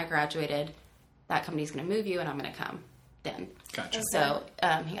 like, when I graduated, that company's going to move you, and I'm going to come then. Gotcha. So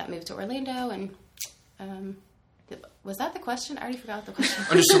he got moved to Orlando, and was that the question? I already forgot the question.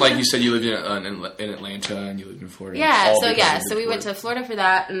 Or just like you said, you lived in Atlanta and you lived in Florida. Yeah, so we went to Florida for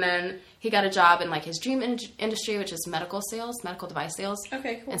that, and then he got a job in like his dream industry, which is medical device sales.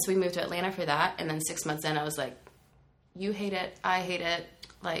 Okay, cool. And so we moved to Atlanta for that, and then 6 months in, I was like, you hate it, I hate it.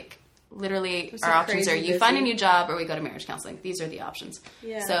 Like, literally, our options are you find a new job or we go to marriage counseling. These are the options.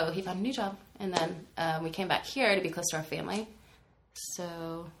 Yeah. So he found a new job, and then we came back here to be close to our family.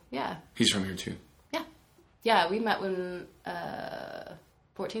 So, yeah. He's from here, too. Yeah, we met when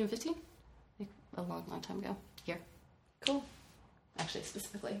 14 and 15. Like, a long, long time ago. Here. Cool. Actually,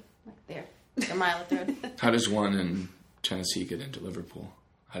 specifically, like there. Like a mile up the road. How does one in Tennessee get into Liverpool?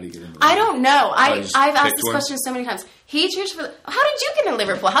 How do you get into Liverpool? I don't know. I've asked this one? question so many times. He cheers for... How did you get into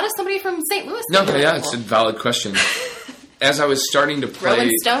Liverpool? How does somebody from St. Louis get into Liverpool? It's a valid question. As I was starting to play...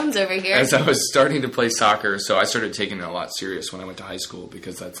 Rolling Stones over here. As I was starting to play soccer, so I started taking it a lot serious when I went to high school,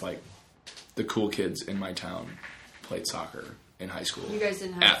 because that's like... The cool kids in my town played soccer in high school. You guys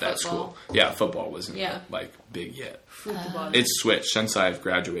didn't have at football? That school. Yeah, football wasn't like big yet. It's switched since I've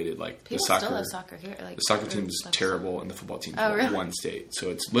graduated. Like people the soccer, still have soccer here. Like, the soccer team is terrible, and the football team is really? one state. So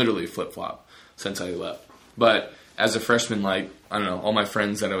it's literally flip flop since I left. But as a freshman, like I don't know, all my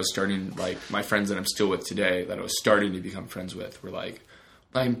friends that I was starting, like my friends that I'm still with today, that I was starting to become friends with, were like,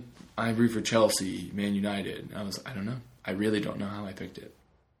 I root for Chelsea, Man United. And I don't know. I really don't know how I picked it.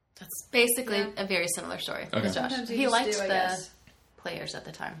 That's basically a very similar story with Josh. He liked the players at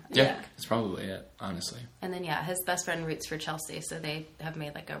the time. Yeah, that's probably it, honestly. And then, his best friend roots for Chelsea, so they have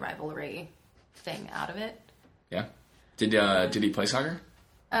made like a rivalry thing out of it. Yeah. Did he play soccer?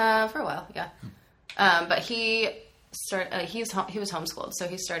 For a while, yeah. But he was homeschooled, so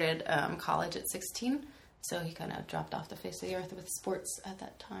he started college at 16. So he kind of dropped off the face of the earth with sports at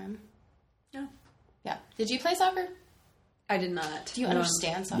that time. Yeah. Yeah. Did you play soccer? I did not. Do you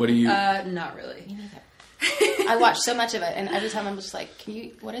understand soccer? What do you... not really. Me neither. I watched so much of it, and every time I'm just like,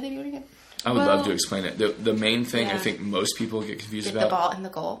 what are they doing again? I would love to explain it. The main thing I think most people get confused about... the ball in the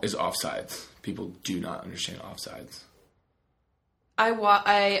goal. ...is offsides. People do not understand offsides. I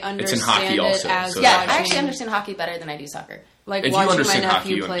understand it's in hockey it also. as So I actually understand hockey better than I do soccer. Like, if watching you understand my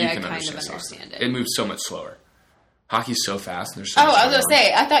nephew hockey, play, you I can kind of understand understand soccer. it. It moves so much slower. Hockey's so fast, and there's so much I was going to going on.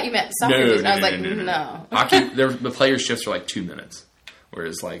 say, I thought you meant soccer. No, I was like, no. Hockey, the player shifts are like 2 minutes.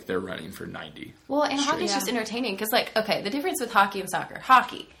 Whereas, like, they're running for 90. Well, and hockey's just entertaining. Because, like, okay, the difference with hockey and soccer.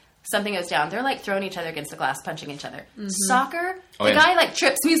 Hockey, something goes down. They're, like, throwing each other against the glass, punching each other. Mm-hmm. Soccer, the guy, like,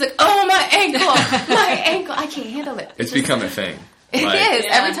 trips. And he's like, oh, my ankle. My ankle. I can't handle it. It's become a thing. It is.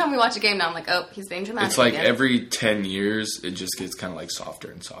 Yeah. Every time we watch a game now, I'm like, oh, he's being dramatic. It's like every 10 years, it just gets kind of, like, softer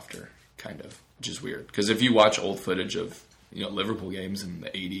and softer, kind of. Which is weird. Because if you watch old footage of, Liverpool games in the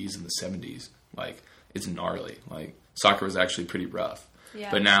 80s and the 70s, like, it's gnarly. Like, soccer was actually pretty rough. Yeah.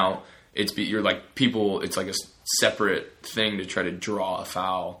 But now it's like a separate thing to try to draw a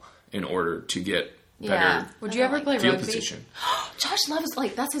foul in order to get better. Would you ever play field rugby? Position. Josh loves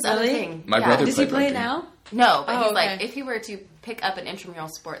that's his other thing. My brother does played he play rugby. it now? No, but he's like, if he were to pick up an intramural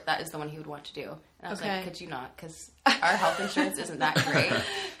sport, that is the one he would want to do. And I was like, could you not? Because our health insurance isn't that great.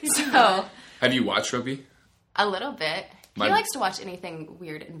 So have you watched rugby? A little bit. He likes to watch anything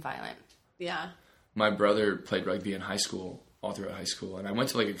weird and violent. Yeah. My brother played rugby in high school. All throughout high school, and I went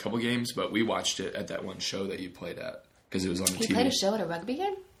to like a couple games, but we watched it at that one show that you played at because it was on the TV. He played a show at a rugby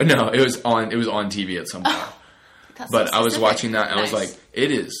game? No, it was on TV at some point. But so I was watching that, and I was like,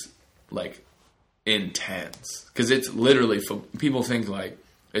 it is like intense because it's literally people think like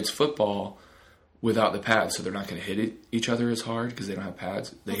it's football without the pads, so they're not going to hit each other as hard because they don't have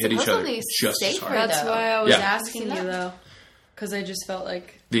pads. They hit each other just as hard. That's why I was asking you though. Because I just felt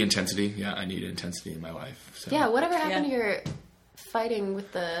like... The intensity. Yeah, I need intensity in my life. So. Yeah, whatever happened to your fighting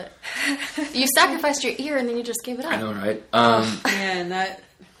with the... You sacrificed your ear and then you just gave it up. I know, right? Man, that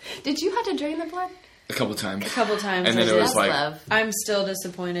Did you have to drain the blood? A couple times. and then it was That's like, love. I'm still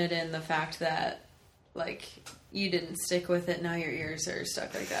disappointed in the fact that, like, you didn't stick with it. Now your ears are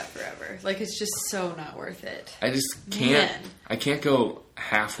stuck like that forever. Like, it's just so not worth it. I just can't. Man. I can't go We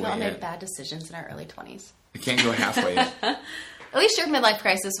halfway all in. made bad decisions in our early 20s. I can't go halfway in. At least your midlife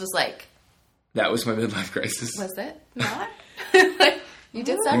crisis was like... That was my midlife crisis. Was it? Not? You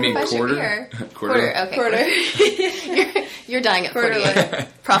did You mean sacrifice your quarter? ear. Quarter? Okay. Quarter. You're dying at 48.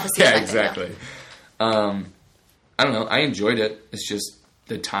 life. Prophecy. Yeah, exactly. I don't know. I enjoyed it. It's just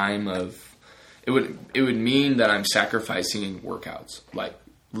the time of... It would mean that I'm sacrificing workouts, like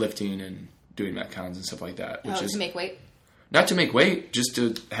lifting and doing metcons and stuff like that. Which is to make weight? not to make weight, just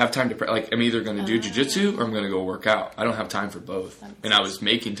to have time to... Like, I'm either going to do jiu-jitsu or I'm going to go work out. I don't have time for both. And I was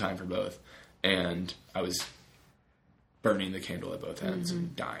making time for both. And I was burning the candle at both ends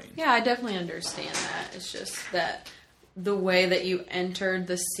and dying. Yeah, I definitely understand that. It's just that the way that you entered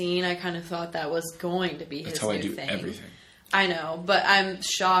the scene, I kind of thought that was going to be his That's how new I do thing. everything. I know, but I'm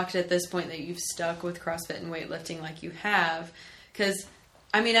shocked at this point that you've stuck with CrossFit and weightlifting like you have. Because,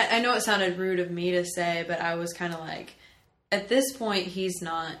 I mean, I know it sounded rude of me to say, but I was kind of like, at this point, he's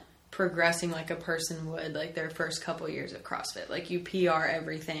not progressing like a person would, like their first couple years of CrossFit. Like, you PR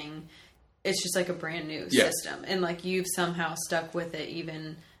everything. It's just like a brand new system. And like you've somehow stuck with it,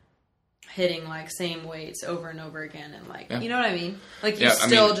 even hitting like same weights over and over again. And like, you know what I mean? Like you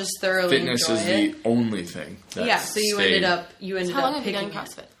still just thoroughly fitness enjoy is it. the only thing. So you ended up How long have you picking done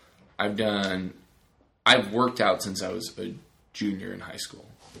it. CrossFit? I've worked out since I was a junior in high school.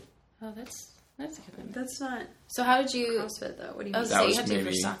 Oh, that's a good one. That's not So how did you... CrossFit though. What do you Oh, mean? so That you was had to for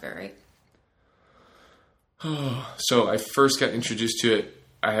maybe- soccer, right? So I first got introduced to it.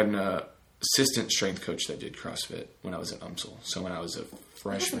 I had an assistant strength coach that did CrossFit when I was at UMSL. So when I was a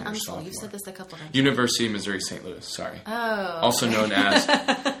freshman or sophomore. You've said this a couple times. University of Missouri St. Louis, sorry. Oh. Also known as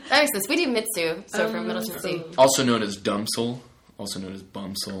That makes sense. We do Mitsu, so from Middle Tennessee. also known as DUMSL, also known as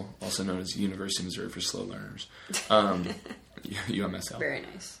BUMSL, also known as University of Missouri for Slow Learners. UMSL. Very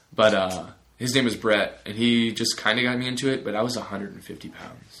nice. But his name was Brett, and he just kind of got me into it, but I was 150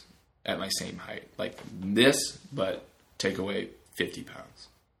 pounds at my same height. Like this, but take away 50 pounds.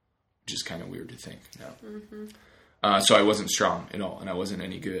 Which is kind of weird to think now. So I wasn't strong at all, and I wasn't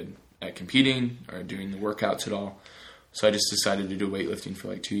any good at competing or doing the workouts at all. So I just decided to do weightlifting for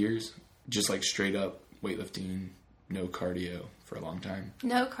like 2 years. Just like straight up weightlifting, no cardio for a long time.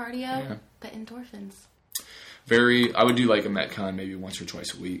 No cardio, but endorphins. I would do like a Metcon maybe once or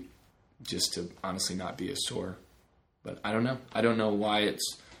twice a week just to honestly not be as sore. But I don't know. I don't know why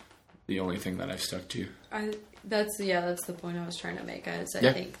it's the only thing that I've stuck to. That's the point I was trying to make. I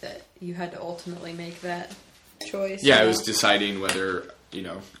think that you had to ultimately make that choice. Yeah, I was deciding whether,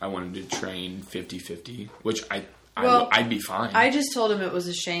 I wanted to train 50-50, which I'd be fine. I just told him it was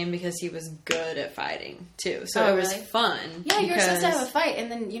a shame because he was good at fighting too. So it was fun. Yeah, you were supposed to have a fight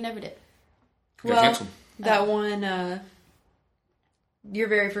and then you never did. Got canceled. That one, your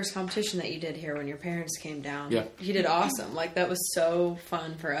very first competition that you did here when your parents came down. Yeah. You did awesome. Like, that was so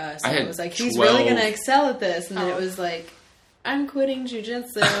fun for us. I And had it was like, he's 12 really going to excel at this. And then it was like, I'm quitting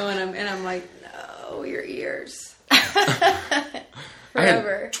jujitsu. and I'm like, no, your ears. I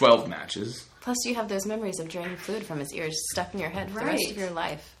Forever. had 12 matches. Plus, you have those memories of draining fluid from his ears stuck in your head for the rest of your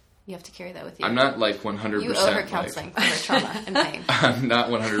life. You have to carry that with you. I'm not like 100%. You owe her counseling for her trauma and pain. I'm not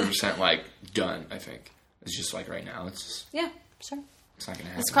 100% like done, I think. It's just like right now, it's just, Yeah, sure. it's not going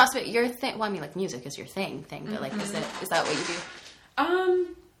to happen. Is CrossFit your thing? Well, I mean, like music is your thing, but like, is that what you do?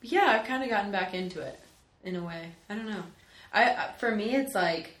 Yeah, I've kind of gotten back into it in a way. I don't know. For me, it's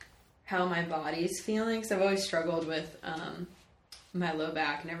like how my body's feeling. Because I've always struggled with my low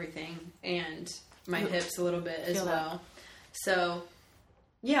back and everything, and my hips a little bit as Feel well. that. So,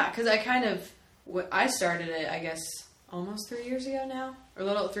 yeah, because I started it, I guess, almost 3 years ago now, or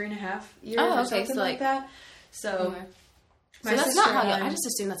 3.5 years, or something like that. So, So that's not how you. I just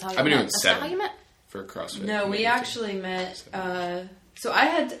assume that's how you I've been met. doing That's 7 not how you met. for CrossFit. no, we Maybe actually met. So I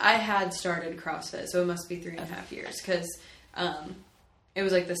had started CrossFit, so it must be 3.5 years because it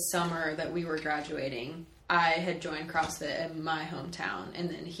was like the summer that we were graduating. I had joined CrossFit in my hometown, and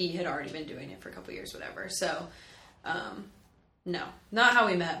then he had already been doing it for a couple years, whatever. So, no, not how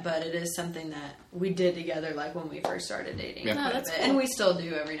we met, but it is something that we did together, like when we first started dating. Yeah. quite a that's bit. cool. And we still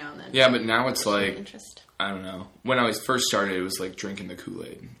do every now and then. Yeah, but now it's like, Interest. I don't know. When I was first started, it was like drinking the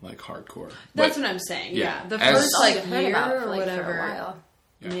Kool-Aid, like hardcore. That's But- what I'm saying. yeah. Yeah, the As- first All like you've heard year about or for, like, whatever. For a while.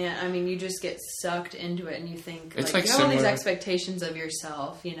 Yeah, I mean, you just get sucked into it, and you think It's like like you have all these similar- expectations of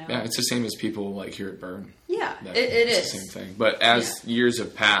yourself, you know. Yeah, it's the same as people like here at Burn. Yeah, That- it it's is. the same thing. But as years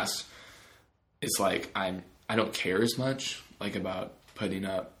have passed, it's like I don't care as much like about putting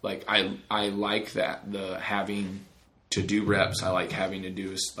up. Like I like that the having to do reps. I like having to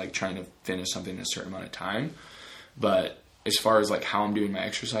do is like trying to finish something in a certain amount of time. But as far as like how I'm doing my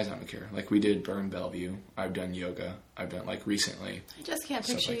exercise, I don't care. Like we did Burn Bellevue. I've done yoga. I've done like recently. I just can't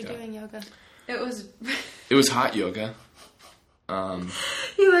Stuff picture like you that. doing yoga. It was. It was hot yoga.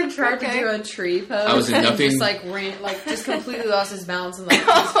 He like tried to do a tree pose. I was in and nothing- just like just completely lost his balance and like his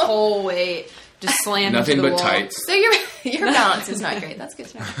whole weight just slammed Nothing into the but wall. tights. So your balance is not great. That's good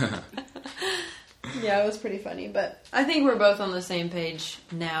to know. Yeah, it was pretty funny, but I think we're both on the same page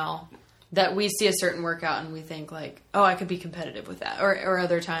now that we see a certain workout and we think like, oh, I could be competitive with that. Or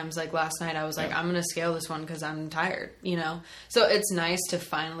other times, like last night, I was like, I'm going to scale this one because I'm tired, you know? So it's nice to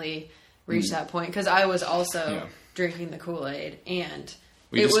finally reach that point because I was also drinking the Kool-Aid and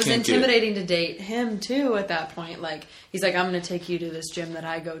We it just was can't get- intimidating to date him too at that point. Like, he's like, I'm going to take you to this gym that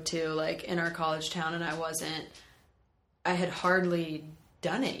I go to, like, in our college town, and I had hardly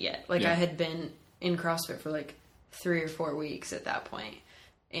done it yet. Like, I had been in CrossFit for, like, 3 or 4 weeks at that point.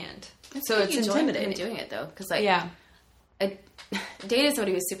 And so it's You enjoy intimidating. doing it, though. Because, like, Yeah. I dated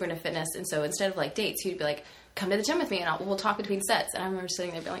somebody who was super into fitness, and so instead of, like, dates, he'd be like, come to the gym with me, and we'll talk between sets. And I remember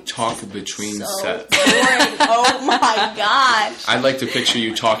sitting there being like, Talk between so sets. boring. Oh, my gosh. I'd like to picture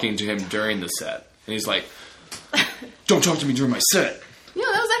you talking to him during the set. And he's like, don't talk to me during my set. Yeah,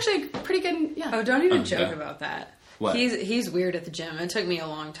 that was actually pretty good. Yeah. Oh, don't even joke yeah. about that. What? He's weird at the gym. It took me a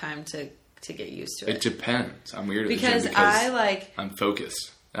long time to get used to It it. depends. I'm weird at the Because gym I, like... I'm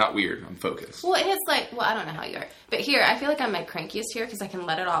focused. Not weird. I'm focused. Well, it's like, I don't know how you are. But here, I feel like I'm my crankiest here because I can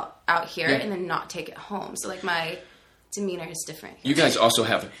let it all out here and then not take it home. So, like, my demeanor is different. You guys also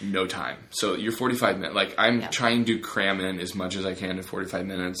have no time. So you're 45 minutes. Like, I'm trying to cram in as much as I can in 45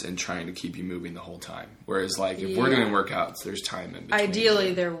 minutes and trying to keep you moving the whole time. Whereas, like, if we're doing workouts, there's time in between.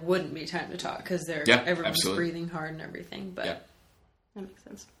 Ideally, there wouldn't be time to talk because everyone's absolutely. breathing hard and everything. But Yeah. That makes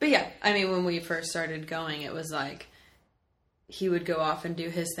sense. But yeah, I mean, when we first started going, it was like he would go off and do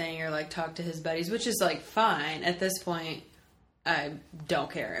his thing or like talk to his buddies, which is like fine. At this point, I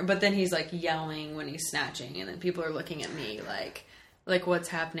don't care. But then he's like yelling when he's snatching, and then people are looking at me like what's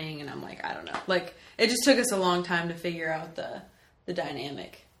happening, and I'm like, I don't know. Like, it just took us a long time to figure out the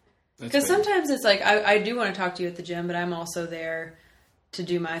dynamic. Because sometimes it's like I do want to talk to you at the gym, but I'm also there to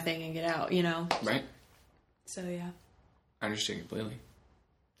do my thing and get out, you know? Right? So yeah. I understand completely.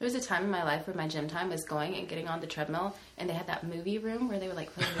 There was a time in my life where my gym time was going and getting on the treadmill, and they had that movie room where they would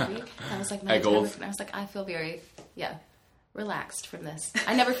like play a movie. And I was like, At Gold? and I was like, I feel very, relaxed from this.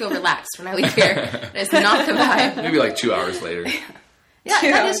 I never feel relaxed when I leave here. It's not the vibe. Maybe like 2 hours later. Yeah,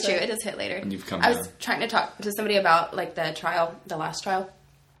 2 that hours is true. later. It does hit later. And you've come I was down. trying to talk to somebody about like the last trial.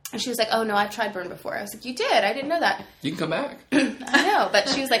 And she was like, oh no, I've tried Burn before. I was like, you did? I didn't know that. You can come back. I know, but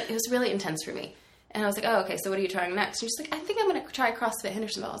she was like, it was really intense for me. And I was like, oh, okay, so what are you trying next? And she's like, I think I'm going to try CrossFit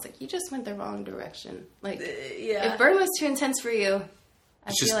Hendersonville. I was like, you just went the wrong direction. Like, Yeah. if Burn was too intense for you, I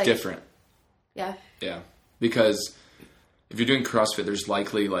It's feel just like, different. Yeah. Yeah. Because if you're doing CrossFit, there's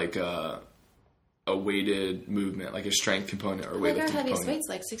likely like a weighted movement, like a strength component or Like our weightlifting heaviest component. weight's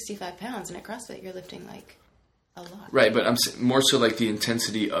like 65 pounds, and at CrossFit, you're lifting like a lot. Right, but I'm more so like the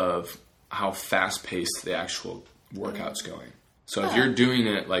intensity of how fast paced the actual workout's going. So if you're doing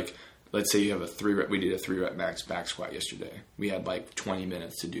it like, let's say you have a 3-rep, we did a 3-rep max back squat yesterday. We had like 20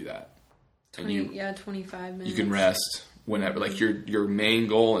 minutes to do that. 25 minutes. You can rest whenever. Like your main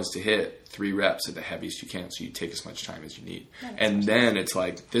goal is to hit 3 reps at the heaviest you can, so you take as much time as you need. And then it's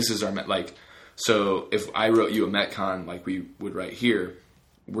like, this is our like. So if I wrote you a Metcon like we would write here,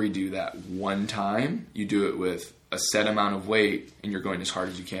 we do that one time. You do it with a set amount of weight, and you're going as hard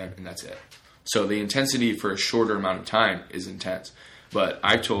as you can, and that's it. So the intensity for a shorter amount of time is intense. But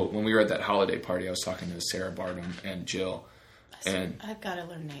when we were at that holiday party, I was talking to Sarah Barnum and Jill. And I've got to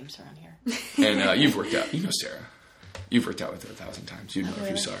learn names around here. and you've worked out. You know Sarah. You've worked out with her 1,000 times. You know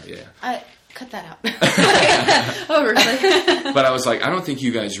if you saw her. Yeah. I cut that out. Oh, really? But I was like, I don't think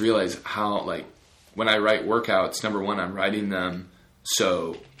you guys realize how, like, when I write workouts, number one, I'm writing them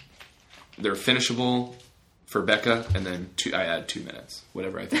so they're finishable for Becca, and then I add 2 minutes,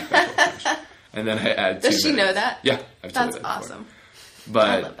 whatever I think Becca will finish. And then I add 2 minutes. Does she know that? Yeah. I've told her That's that before. awesome. I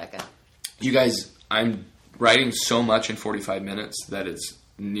But love Becca. you guys, I'm writing so much in 45 minutes that it's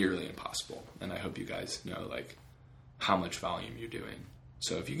nearly impossible. And I hope you guys know, like, how much volume you're doing.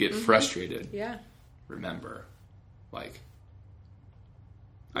 So if you get frustrated, Yeah. remember, like,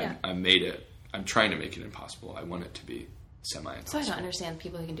 Yeah. I made it. I'm trying to make it impossible. I want it to be. semi-impossible. So I don't understand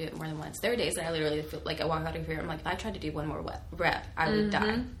people who can do it more than once. There are days that I literally feel like I walk out of here, I'm like, if I tried to do one more rep, I would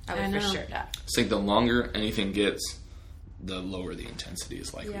die. I would for sure die. It's like the longer anything gets, the lower the intensity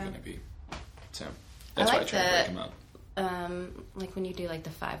is likely going to be. So that's why I try to break them up. Like when you do like the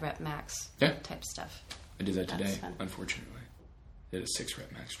 5-rep max type stuff. I did that today, unfortunately. I did a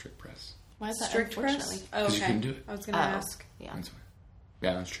 6-rep max strict press. Why is that Strict unfortunately? press? Oh, Because you couldn't do it. I was going to ask. Yeah. That's why.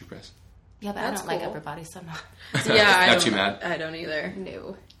 Yeah, on strict press. Yeah, but That's I don't like cool. upper body, so I'm not. Yeah, Not too mad. I don't either.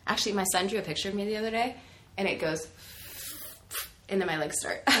 No. Actually, my son drew a picture of me the other day, and it goes, and then my legs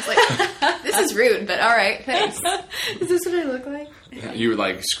start. I was like, this is rude, but all right, thanks. Is this what I look like? You were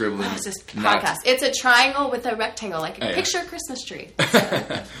like scribbling. It's this podcast. It's a triangle with a rectangle, like picture a Christmas tree.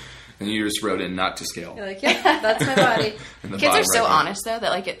 And you just wrote in not to scale. You're like, yeah, that's my body. And the Kids are bottom so right honest, though,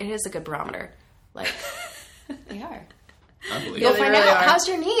 that like it is a good barometer. Like, they are. hand. I believe You'll it. find really out. are. How's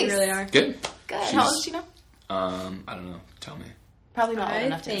your niece? They really are. Good. Good. She's- How old is she now? I don't know. Tell me. Probably not old I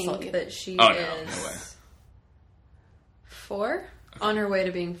enough to insult think you. that she Oh, no. is No way. 4, on her way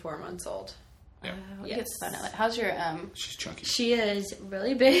to being 4 months old. Yeah. We'll get to find out. How's your She's chunky. She is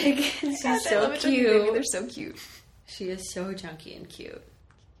really big. She's Gosh, I so love a chunky baby. cute. They're so cute. She is so chunky and cute.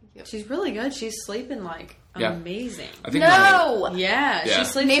 Cute. She's really good. She's sleeping like Yeah. amazing. I think No! Yeah, Yeah. she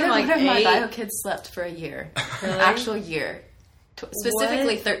sleeps Neither from like one of my 8. bio kids slept for a year. Really? Actual year.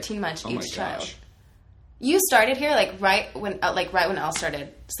 Specifically What? 13 months Oh my each child. gosh. You started here right when Elle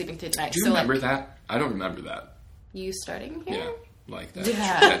started sleeping through the night. Do you so remember like, that? I don't remember that. you starting here? Yeah. Like that.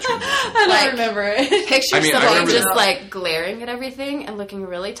 Yeah. That transition. I don't Like- remember it. Pictures I mean, of I like remember just that. like glaring at everything and looking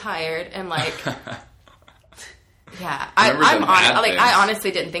really tired and like yeah. I remember the mad I things.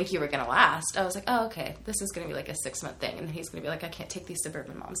 honestly didn't think you were gonna last. I was like, oh okay, this is gonna be like a 6-month thing, and then he's gonna be like, I can't take these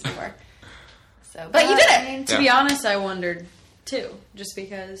suburban moms anymore. So, but you did it. I mean, to Yeah. be honest, I wondered too, just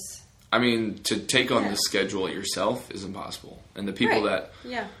because. I mean, to take on Yeah. the schedule yourself is impossible. And the people Right. that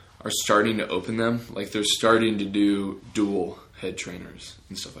Yeah. are starting to open them, like they're starting to do dual head trainers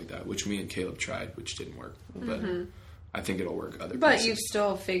and stuff like that, which me and Caleb tried, which didn't work. But I think it'll work other But places. you've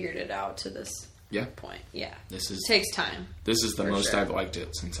still figured it out to this Yeah. point. Yeah. This is Takes time. this is the for most sure. I've liked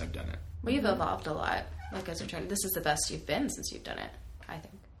it since I've done it. Well, you've evolved a lot. Like as a trainer, this is the best you've been since you've done it. I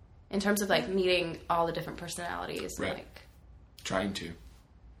think, in terms of like meeting all the different personalities. And, Right. like, Trying to.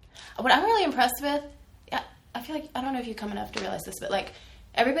 what I'm really impressed with, I feel like I don't know if you come enough to realize this, but like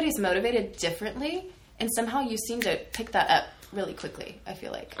everybody's motivated differently, and somehow you seem to pick that up really quickly. I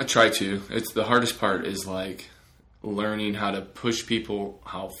feel like. I try to. It's the hardest part is like learning how to push people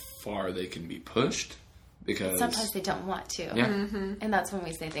how far they can be pushed because Sometimes they don't want to. yeah. And that's when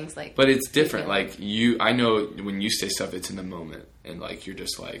we say things like. But it's different. Yeah. Like I know when you say stuff, it's in the moment, and like you're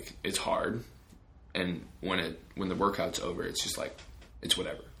just like it's hard, and when the workout's over, it's just like it's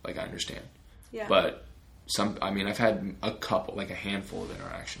whatever. Like I understand, Yeah. but I've had a handful of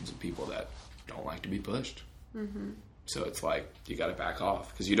interactions with people that don't like to be pushed. Mm-hmm. So it's like you got to back off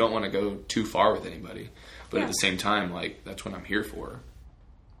because you don't want to go too far with anybody. But at the same time, like that's what I'm here for,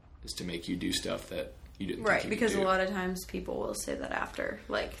 is to make you do stuff that you didn't Right, think you because could a do. lot of times people will say that after,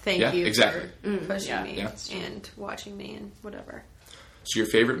 like, thank Yeah, you exactly. for pushing yeah. me Yeah. and watching me and whatever. So your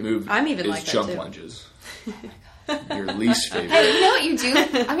favorite move I'm even is like that, jump too. lunges. Your least favorite. Hey, you know what you do?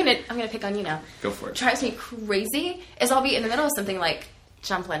 I'm gonna pick on you now. Go for it. Drives me crazy is I'll be in the middle of something like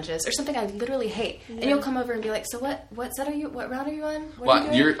jump lunges or something I literally hate, and you'll come over and be like, "So what set are you? What route are you on? What Well, are you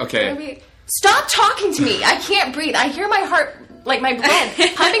doing? you're- okay. What are we-" Stop talking to me! I can't breathe. I hear my heart, like my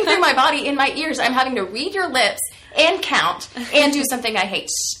blood pumping through my body in my ears. I'm having to read your lips and count and do something I hate.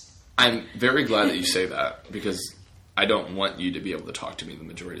 I'm very glad that you say that because I don't want you to be able to talk to me the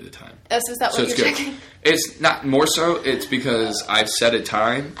majority of the time. Is that So what it's you're good. checking? It's not more so. It's because I've set a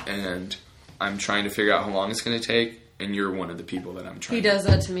time and I'm trying to figure out how long it's going to take, and you're one of the people that I'm trying. He does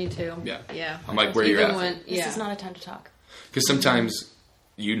that to me too. Yeah. Yeah. I'm like, where you're Even at. when, This yeah. is not a time to talk. Because sometimes,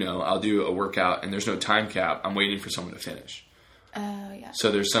 I'll do a workout and there's no time cap. I'm waiting for someone to finish. Oh yeah. So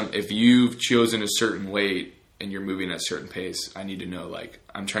there's if you've chosen a certain weight and you're moving at a certain pace, I need to know, like,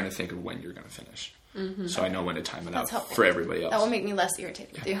 I'm trying to think of when you're going to finish. So I know when to time it out That's helpful. for everybody else. That will make me less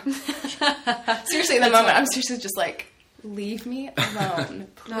irritated with you. Seriously, in the moment, I'm seriously just like, leave me alone.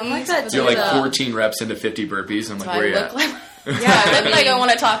 No, I'm like that Please. too. You're like though. 14 reps into 50 burpees. I'm like, Do I where you look at? like? Yeah, I look like I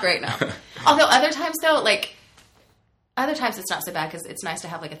want to talk right now. Although other times though, like other times it's not so bad because it's nice to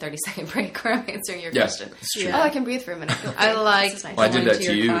have like a 30-second break where I'm answering your Yes, question. it's true. Yeah. Oh, I can breathe for a minute. Feel I free. like This is nice. Well, I did going that to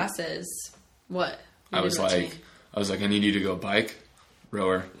to your you. classes. What? You I did was what to like, me? I need you to go bike,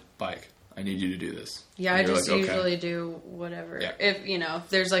 rower, bike. I need you to do this. Yeah, And I you're just like, okay. usually do whatever. Yeah. If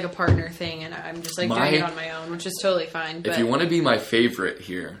there's like a partner thing and I'm just like doing it on my own, which is totally fine. But If you want to be my favorite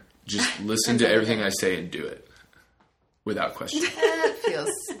here, just listen to everything I say and do it. without question. That feels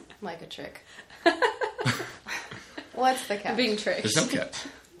like a trick. What's the catch? Being tricked. There's no catch.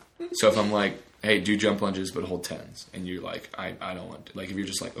 So if I'm like, hey, do jump lunges but hold 10s, and you're like, I don't want to. Like, if you're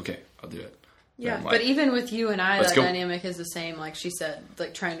just like, okay, I'll do it. Yeah, I'm like, but even with you and I, let's that go. dynamic is the same. Like she said,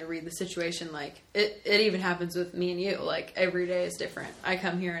 like trying to read the situation. Like it even happens with me and you. Like every day is different. I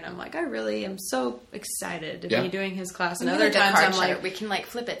come here and I'm like, I really am so excited to Yeah. be doing his class. And We other need a times card I'm sheet. like, we can like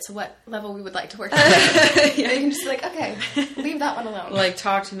flip it to what level we would like to work at. You can just be like, okay, leave that one alone. like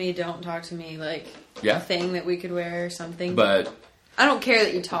talk to me, don't talk to me. Like Yeah. a thing that we could wear or something. But I don't care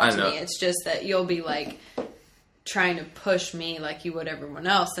that you talk I to know. me. It's just that you'll be like trying to push me like you would everyone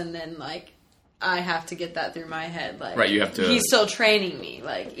else, and then like I have to get that through my head. Like, Right, you have to- He's still training me.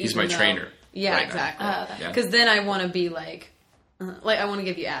 Like He's even my though- trainer Yeah, right now. exactly. okay. Yeah. Because then I want to be like I want to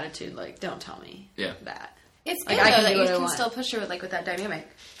give you attitude. Like, don't tell me Yeah. that. It's Like, good I can though do that what you I can want. still push her with like with that dynamic.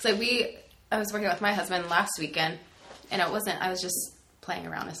 It's like I was working with my husband last weekend, and I was just playing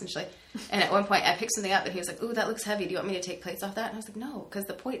around essentially. And at one point, I picked something up, and he was like, "Ooh, that looks heavy. Do you want me to take plates off that?" And I was like, "No, because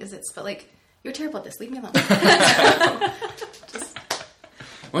the point is it's." But like, you're terrible at this. Leave me alone.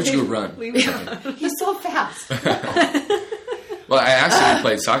 why don't you go run? Leave me alone. He's so fast. Well, I actually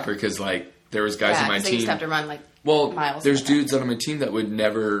played soccer because like there was guys Yeah, on my 'cause they used team. to have to run like Well, miles. there's for that. dudes on my team that would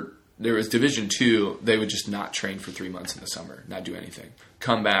never. There was Division 2. They would just not train for 3 months in the summer, not do anything.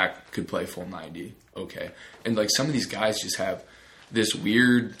 Come back, could play full 90. Okay, and like some of these guys just have this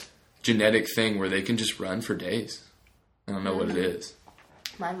weird genetic thing where they can just run for days. I don't know what it is.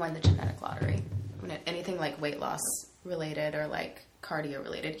 Mine won the genetic lottery. When anything like weight loss related or like cardio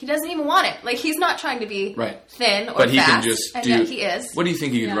related, he doesn't even want it. Like he's not trying to be Right. thin or But he fast, can just and do. yet he is. What do you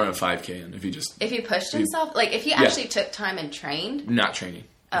think he could Yeah. run a 5K in if he just If he pushed himself, like if he actually took time and trained, not training?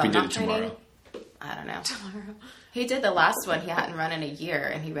 Oh, if he did not it tomorrow. training? I don't know. He did the last one he hadn't run in a year,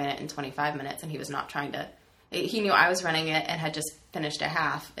 and he ran it in 25 minutes, and he was not trying to. He knew I was running it and had just finished a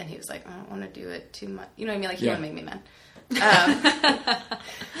half, and he was like, I don't want to do it too much. You know what I mean? Like, he Yeah. would make me mad.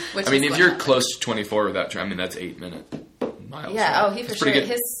 Which I mean, is if what you're happened. close to 24 without trying, I mean, that's 8-minute miles. Yeah, right? oh, he for That's sure. pretty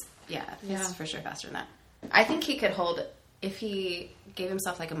good. He's for sure faster than that. I think he could hold, if he gave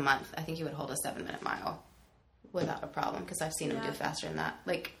himself like a month, I think he would hold a 7-minute mile without a problem, because I've seen him do faster than that.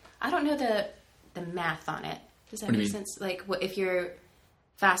 Like, I don't know the math on it. Does that What do you make mean? sense? Like, what if your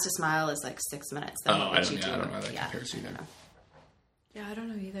fastest mile is like 6 minutes? Then Oh, what I would don't, you yeah, do? I don't know how that Yeah, compares I either. don't know. Yeah, I don't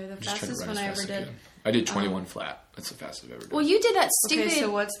know either. The I'm just trying to fastest run one as I fast ever as I did. can. I did 21 flat. That's the fastest I've ever done. Well, you did that Okay, stupid.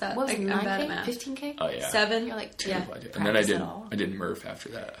 so what's that? What was it, I'm bad at 9K? math. 15K? Oh yeah, 7. You're like, terrible yeah. idea. And then I practice did it all. Murph after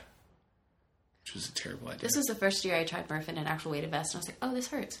that, which was a terrible idea. This was the first year I tried Murph in an actual weighted vest, and I was like, oh, this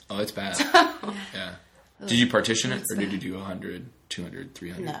hurts. Oh, it's bad. Yeah. Did you partition it, or did you do 100, 200,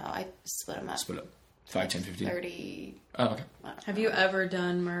 300? No, I split them up. Split up. 5, 10, 15? 30. Oh, okay. Have you ever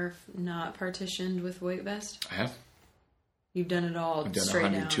done Murph not partitioned with weight vest? I have. You've done it all I've done straight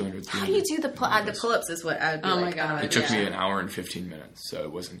 100, down. 200, 300. How do you do the pull-ups is what I would be Oh my like, God. It took Yeah. me an hour and 15 minutes, so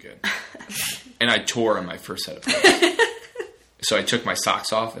it wasn't good. And I tore on my first set of pants. So I took my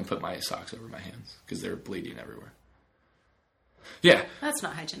socks off and put my socks over my hands because they were bleeding everywhere. Yeah, That's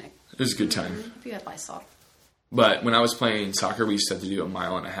not hygienic. it was a good time. If you had Lysol. But when I was playing soccer, we used to have to do a 1.5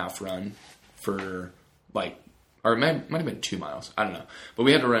 mile run for like, or it might have been 2 miles. I don't know. But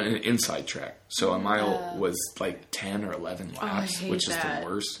we had to run an inside track. So a mile was like 10 or 11 Oh, I laps, hate which that. is the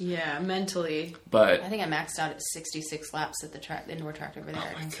worst. Yeah, mentally. But, I think I maxed out at 66 laps at the track, the indoor track over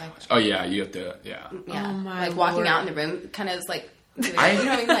there. And it's like, oh yeah, you have to, yeah. yeah. Oh my like walking Lord. out in the room kind of is like, doing, I- you know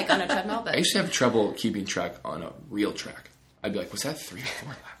what I mean? Like on a treadmill, but I used to have trouble keeping track on a real track. I'd be like, was that 3 or 4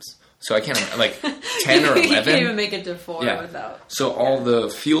 laps? So I can't remember, like 10 or 11. You can't even make it to 4 Yeah. without. So all the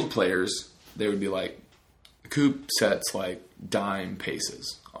field players, they would be like, Coop sets like dime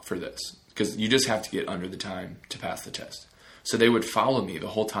paces for this because you just have to get under the time to pass the test. So they would follow me the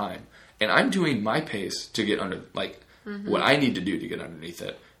whole time, and I'm doing my pace to get under, like what I need to do to get underneath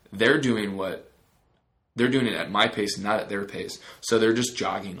it. They're doing it at my pace, not at their pace. So they're just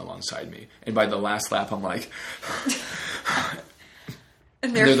jogging alongside me, and by the last lap, I'm like,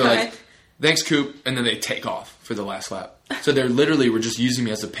 And they're fine. like, thanks, Coop, and then they take off for the last lap. So they're literally were just using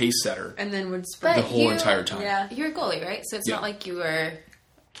me as a pace setter and then would sprint. the whole entire time. Yeah. you're a goalie, right? So it's Yeah. not like you were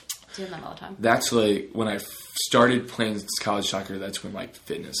doing that all the time. That's like when I started playing college soccer. That's when like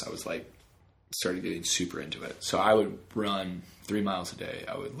fitness, I was like started getting super into it. So I would run 3 miles a day.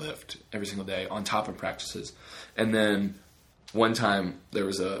 I would lift every single day on top of practices. And then one time there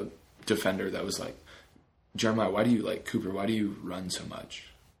was a defender that was like, Jeremiah, why do you run so much,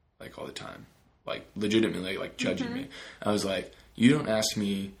 like all the time, like legitimately like judging me? I was like, you don't ask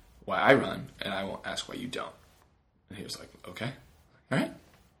me why I run, and I won't ask why you don't. And he was like, okay, all right,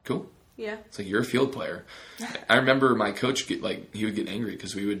 cool. Yeah. It's like, you're a field player. I remember my coach he would get angry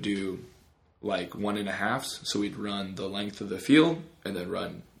because we would do like 1.5s. So we'd run the length of the field and then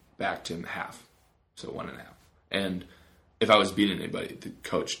run back to half. So 1.5. And if I was beating anybody, the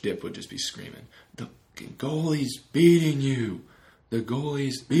coach Dip would just be screaming, "The goalie's beating you. The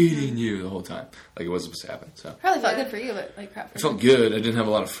goalie's beating you," the whole time. Like, it wasn't supposed to happen. So Probably felt good for you, but like crap for I felt good. I didn't have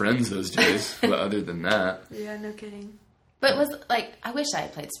a lot of friends those days. But other than that. Yeah, no kidding. But it was like, I wish I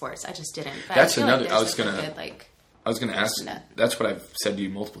had played sports. I just didn't. But That's I feel another. Like I was good, gonna ask. person to- That's what I've said to you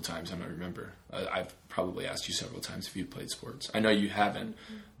multiple times. I don't remember. I've probably asked you several times if you played sports. I know you haven't,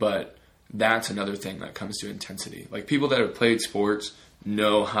 but that's another thing that comes to intensity. Like, people that have played sports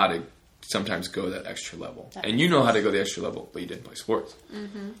know how to sometimes go that extra level, and you know how to go the extra level, but you didn't play sports.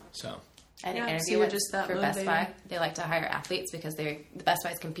 So I had an Yeah, so interview you're with, just that for Best motivated. Buy. They like to hire athletes because the Best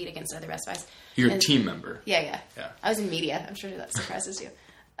Buys compete against other Best Buys. you're a And- team member. Yeah. Yeah. I was in media. I'm sure that surprises you.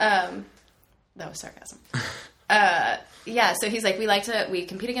 That was sarcasm. Yeah, so he's like, we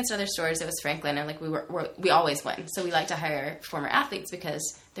compete against other stores. It was Franklin, and like we always win. So we like to hire former athletes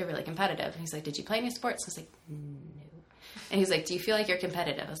because they're really competitive. And he's like, "Did you play any sports?" I was like, "No." And he's like, "Do you feel like you're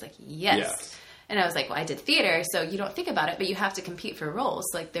competitive?" I was like, "Yes." Yes. And I was like, "Well, I did theater, so you don't think about it, but you have to compete for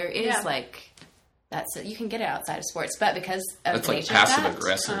roles. Like, there is you can get it outside of sports, but because of That's the like nature passive of that,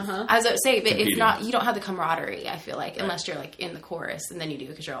 aggressive. I was about to say, but Competing. it's not. You don't have the camaraderie. I feel like unless you're like in the chorus, and then you do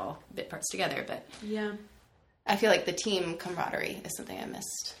because you're all bit parts together. But Yeah. I feel like the team camaraderie is something I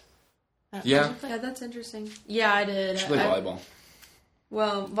missed. Yeah. Yeah, that's interesting. Yeah, I did. You should play volleyball.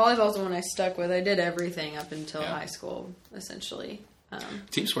 Well, volleyball's the one I stuck with. I did everything up until Yeah. high school, essentially.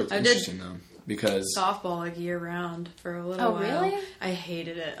 Team sports I is did interesting though, because softball like year round for a little Oh, while. really? I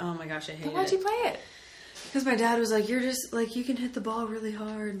hated it. Oh my gosh, I hated But why'd it. you play it? Because my dad was like, "You're just like you can hit the ball really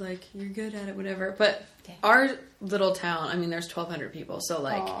hard. Like you're good at it, whatever." But Dang. our little town, I mean, there's 1,200 people, so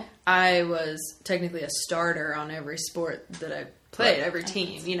like Aw. I was technically a starter on every sport that I played, Right. every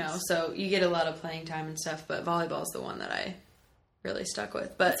team, you know. So you get a lot of playing time and stuff. But volleyball is the one that I really stuck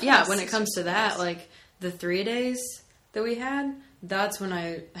with. But That's yeah, nice. when it comes to that, Nice. like the 3 days that we had, that's when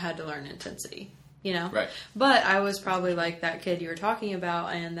I had to learn intensity, you know. Right. But I was probably like that kid you were talking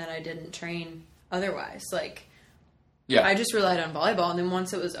about, and that I didn't train otherwise, like. yeah, I just relied on volleyball, and then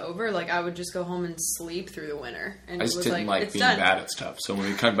once it was over, like I would just go home and sleep through the winter. And I it just was didn't like it's being done. bad at stuff. So when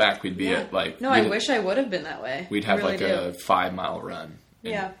we come back, we'd be Yeah. at like No, I we'd- wish I would have been that way. We'd I have really like do. a 5-mile run.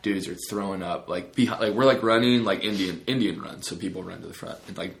 And Yeah. dudes are throwing up like behind, like we're like running like Indian run, so people run to the front.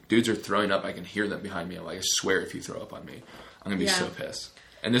 And like dudes are throwing up, I can hear them behind me. I'm like, I swear, if you throw up on me, I'm gonna be Yeah. so pissed.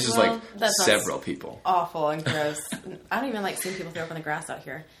 And this is Well, like that sounds- several people. Awful and gross. I don't even like seeing people throw up on the grass out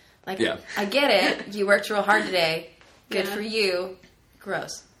here. Like, Yeah. I get it. You worked real hard today. Good Yeah. for you.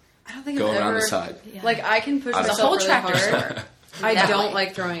 Gross. I don't think Go I've around ever, the side. Yeah. Like I can push There's a myself whole really tractor hard. store. I That don't way.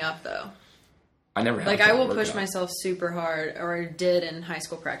 like throwing up though. I never had Like that I will workout. push myself super hard, or I did in high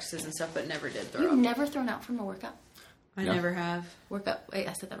school practices and stuff, but never did throw You've up. never thrown out from a workout? I No. never have Workout. Wait,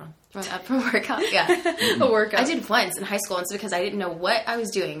 I said that wrong. Thrown out from a workout? Yeah. a workout. I did once in high school, and it's because I didn't know what I was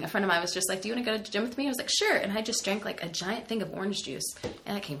doing. A friend of mine was just like, "Do you want to go to the gym with me?" I was like, "Sure." And I just drank like a giant thing of orange juice,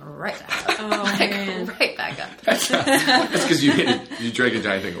 and I came right back up. Oh, like, man. right back up. That's because you drank a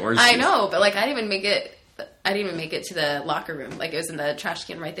giant thing of orange I juice. know, but like I didn't even make it. I didn't even make it to the locker room. Like it was in the trash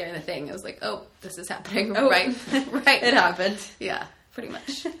can right there in the thing. I was like, "Oh, this is happening Oh. right." It happened. Yeah, pretty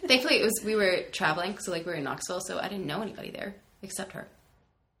much. Thankfully, we were traveling, so like we were in Knoxville, so I didn't know anybody there except her.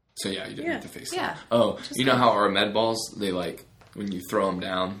 So yeah, you didn't Yeah. have to face Yeah. that. Oh, Just you know like- how our med balls, they like when you throw them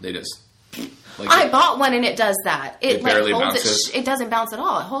down, they just like I bought one and it does that. It like barely holds bounces? it. It doesn't bounce at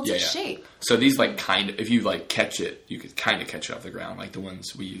all. It holds Yeah, its yeah. shape. So these like kind of, if you like catch it, you could kind of catch it off the ground, like the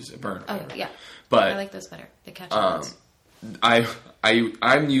ones we use at Burn. or Oh whatever. yeah, But I like those better. The catch um, ones.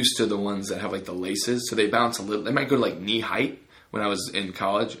 I'm used to the ones that have like the laces, so they bounce a little. They might go to like knee height when I was in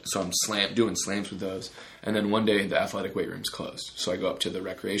college, so I'm doing slams with those. And then one day the athletic weight room's closed, so I go up to the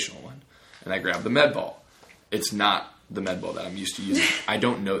recreational one and I grab the med ball. It's not the med ball that I'm used to using. I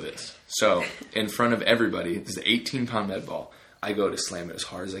don't know this, so in front of everybody, this is an 18-pound med ball. I go to slam it as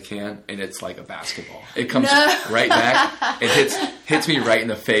hard as I can, and it's like a basketball. It comes right back. It hits me right in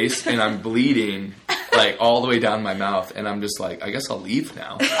the face, and I'm bleeding like all the way down my mouth. And I'm just like, I guess I'll leave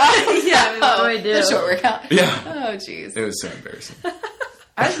now. Yeah, I mean, what do I do? The short workout. Yeah, Oh jeez. it was so embarrassing.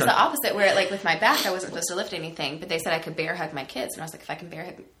 I was just the opposite, where like with my back, I wasn't supposed to lift anything, but they said I could bear hug my kids, and I was like, if I can bear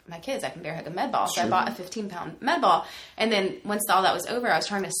hug my kids, I can bear hug a med ball. So I bought a 15-pound med ball, and then once all that was over, I was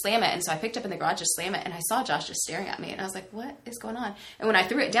trying to slam it, and so I picked up in the garage to slam it, and I saw Josh just staring at me, and I was like, what is going on? And when I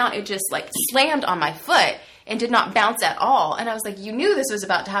threw it down, it just like slammed on my foot and did not bounce at all. And I was like, you knew this was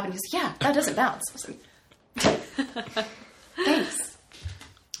about to happen. He was like, yeah, that doesn't bounce. I was like, thanks.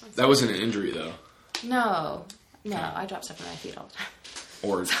 That wasn't an injury, though. No, I drop stuff on my feet all the time.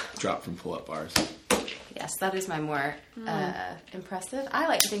 Or drop from pull-up bars. Yes, that is my more impressive. I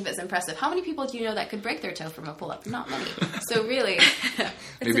like to think that's impressive. How many people do you know that could break their toe from a pull-up? Not many. So really, it's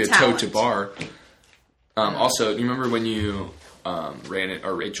Maybe a talent. toe to bar. Also, you remember when you ran it,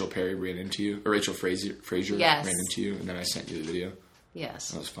 or Rachel Perry ran into you, or Rachel Frazier Yes. ran into you, and then I sent you the video? Yes.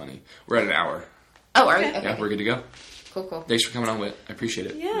 That was funny. We're at an hour. Oh, are we? Okay. Okay. Yeah, we're good to go. Cool. Thanks for coming on, Whit. I appreciate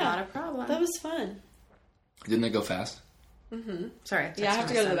it. Yeah. Not a problem. That was fun. Didn't that go fast? Sorry. Yeah, I have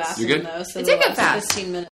to go to the bathroom You're good? though. So It did the go last fast. 15 minutes.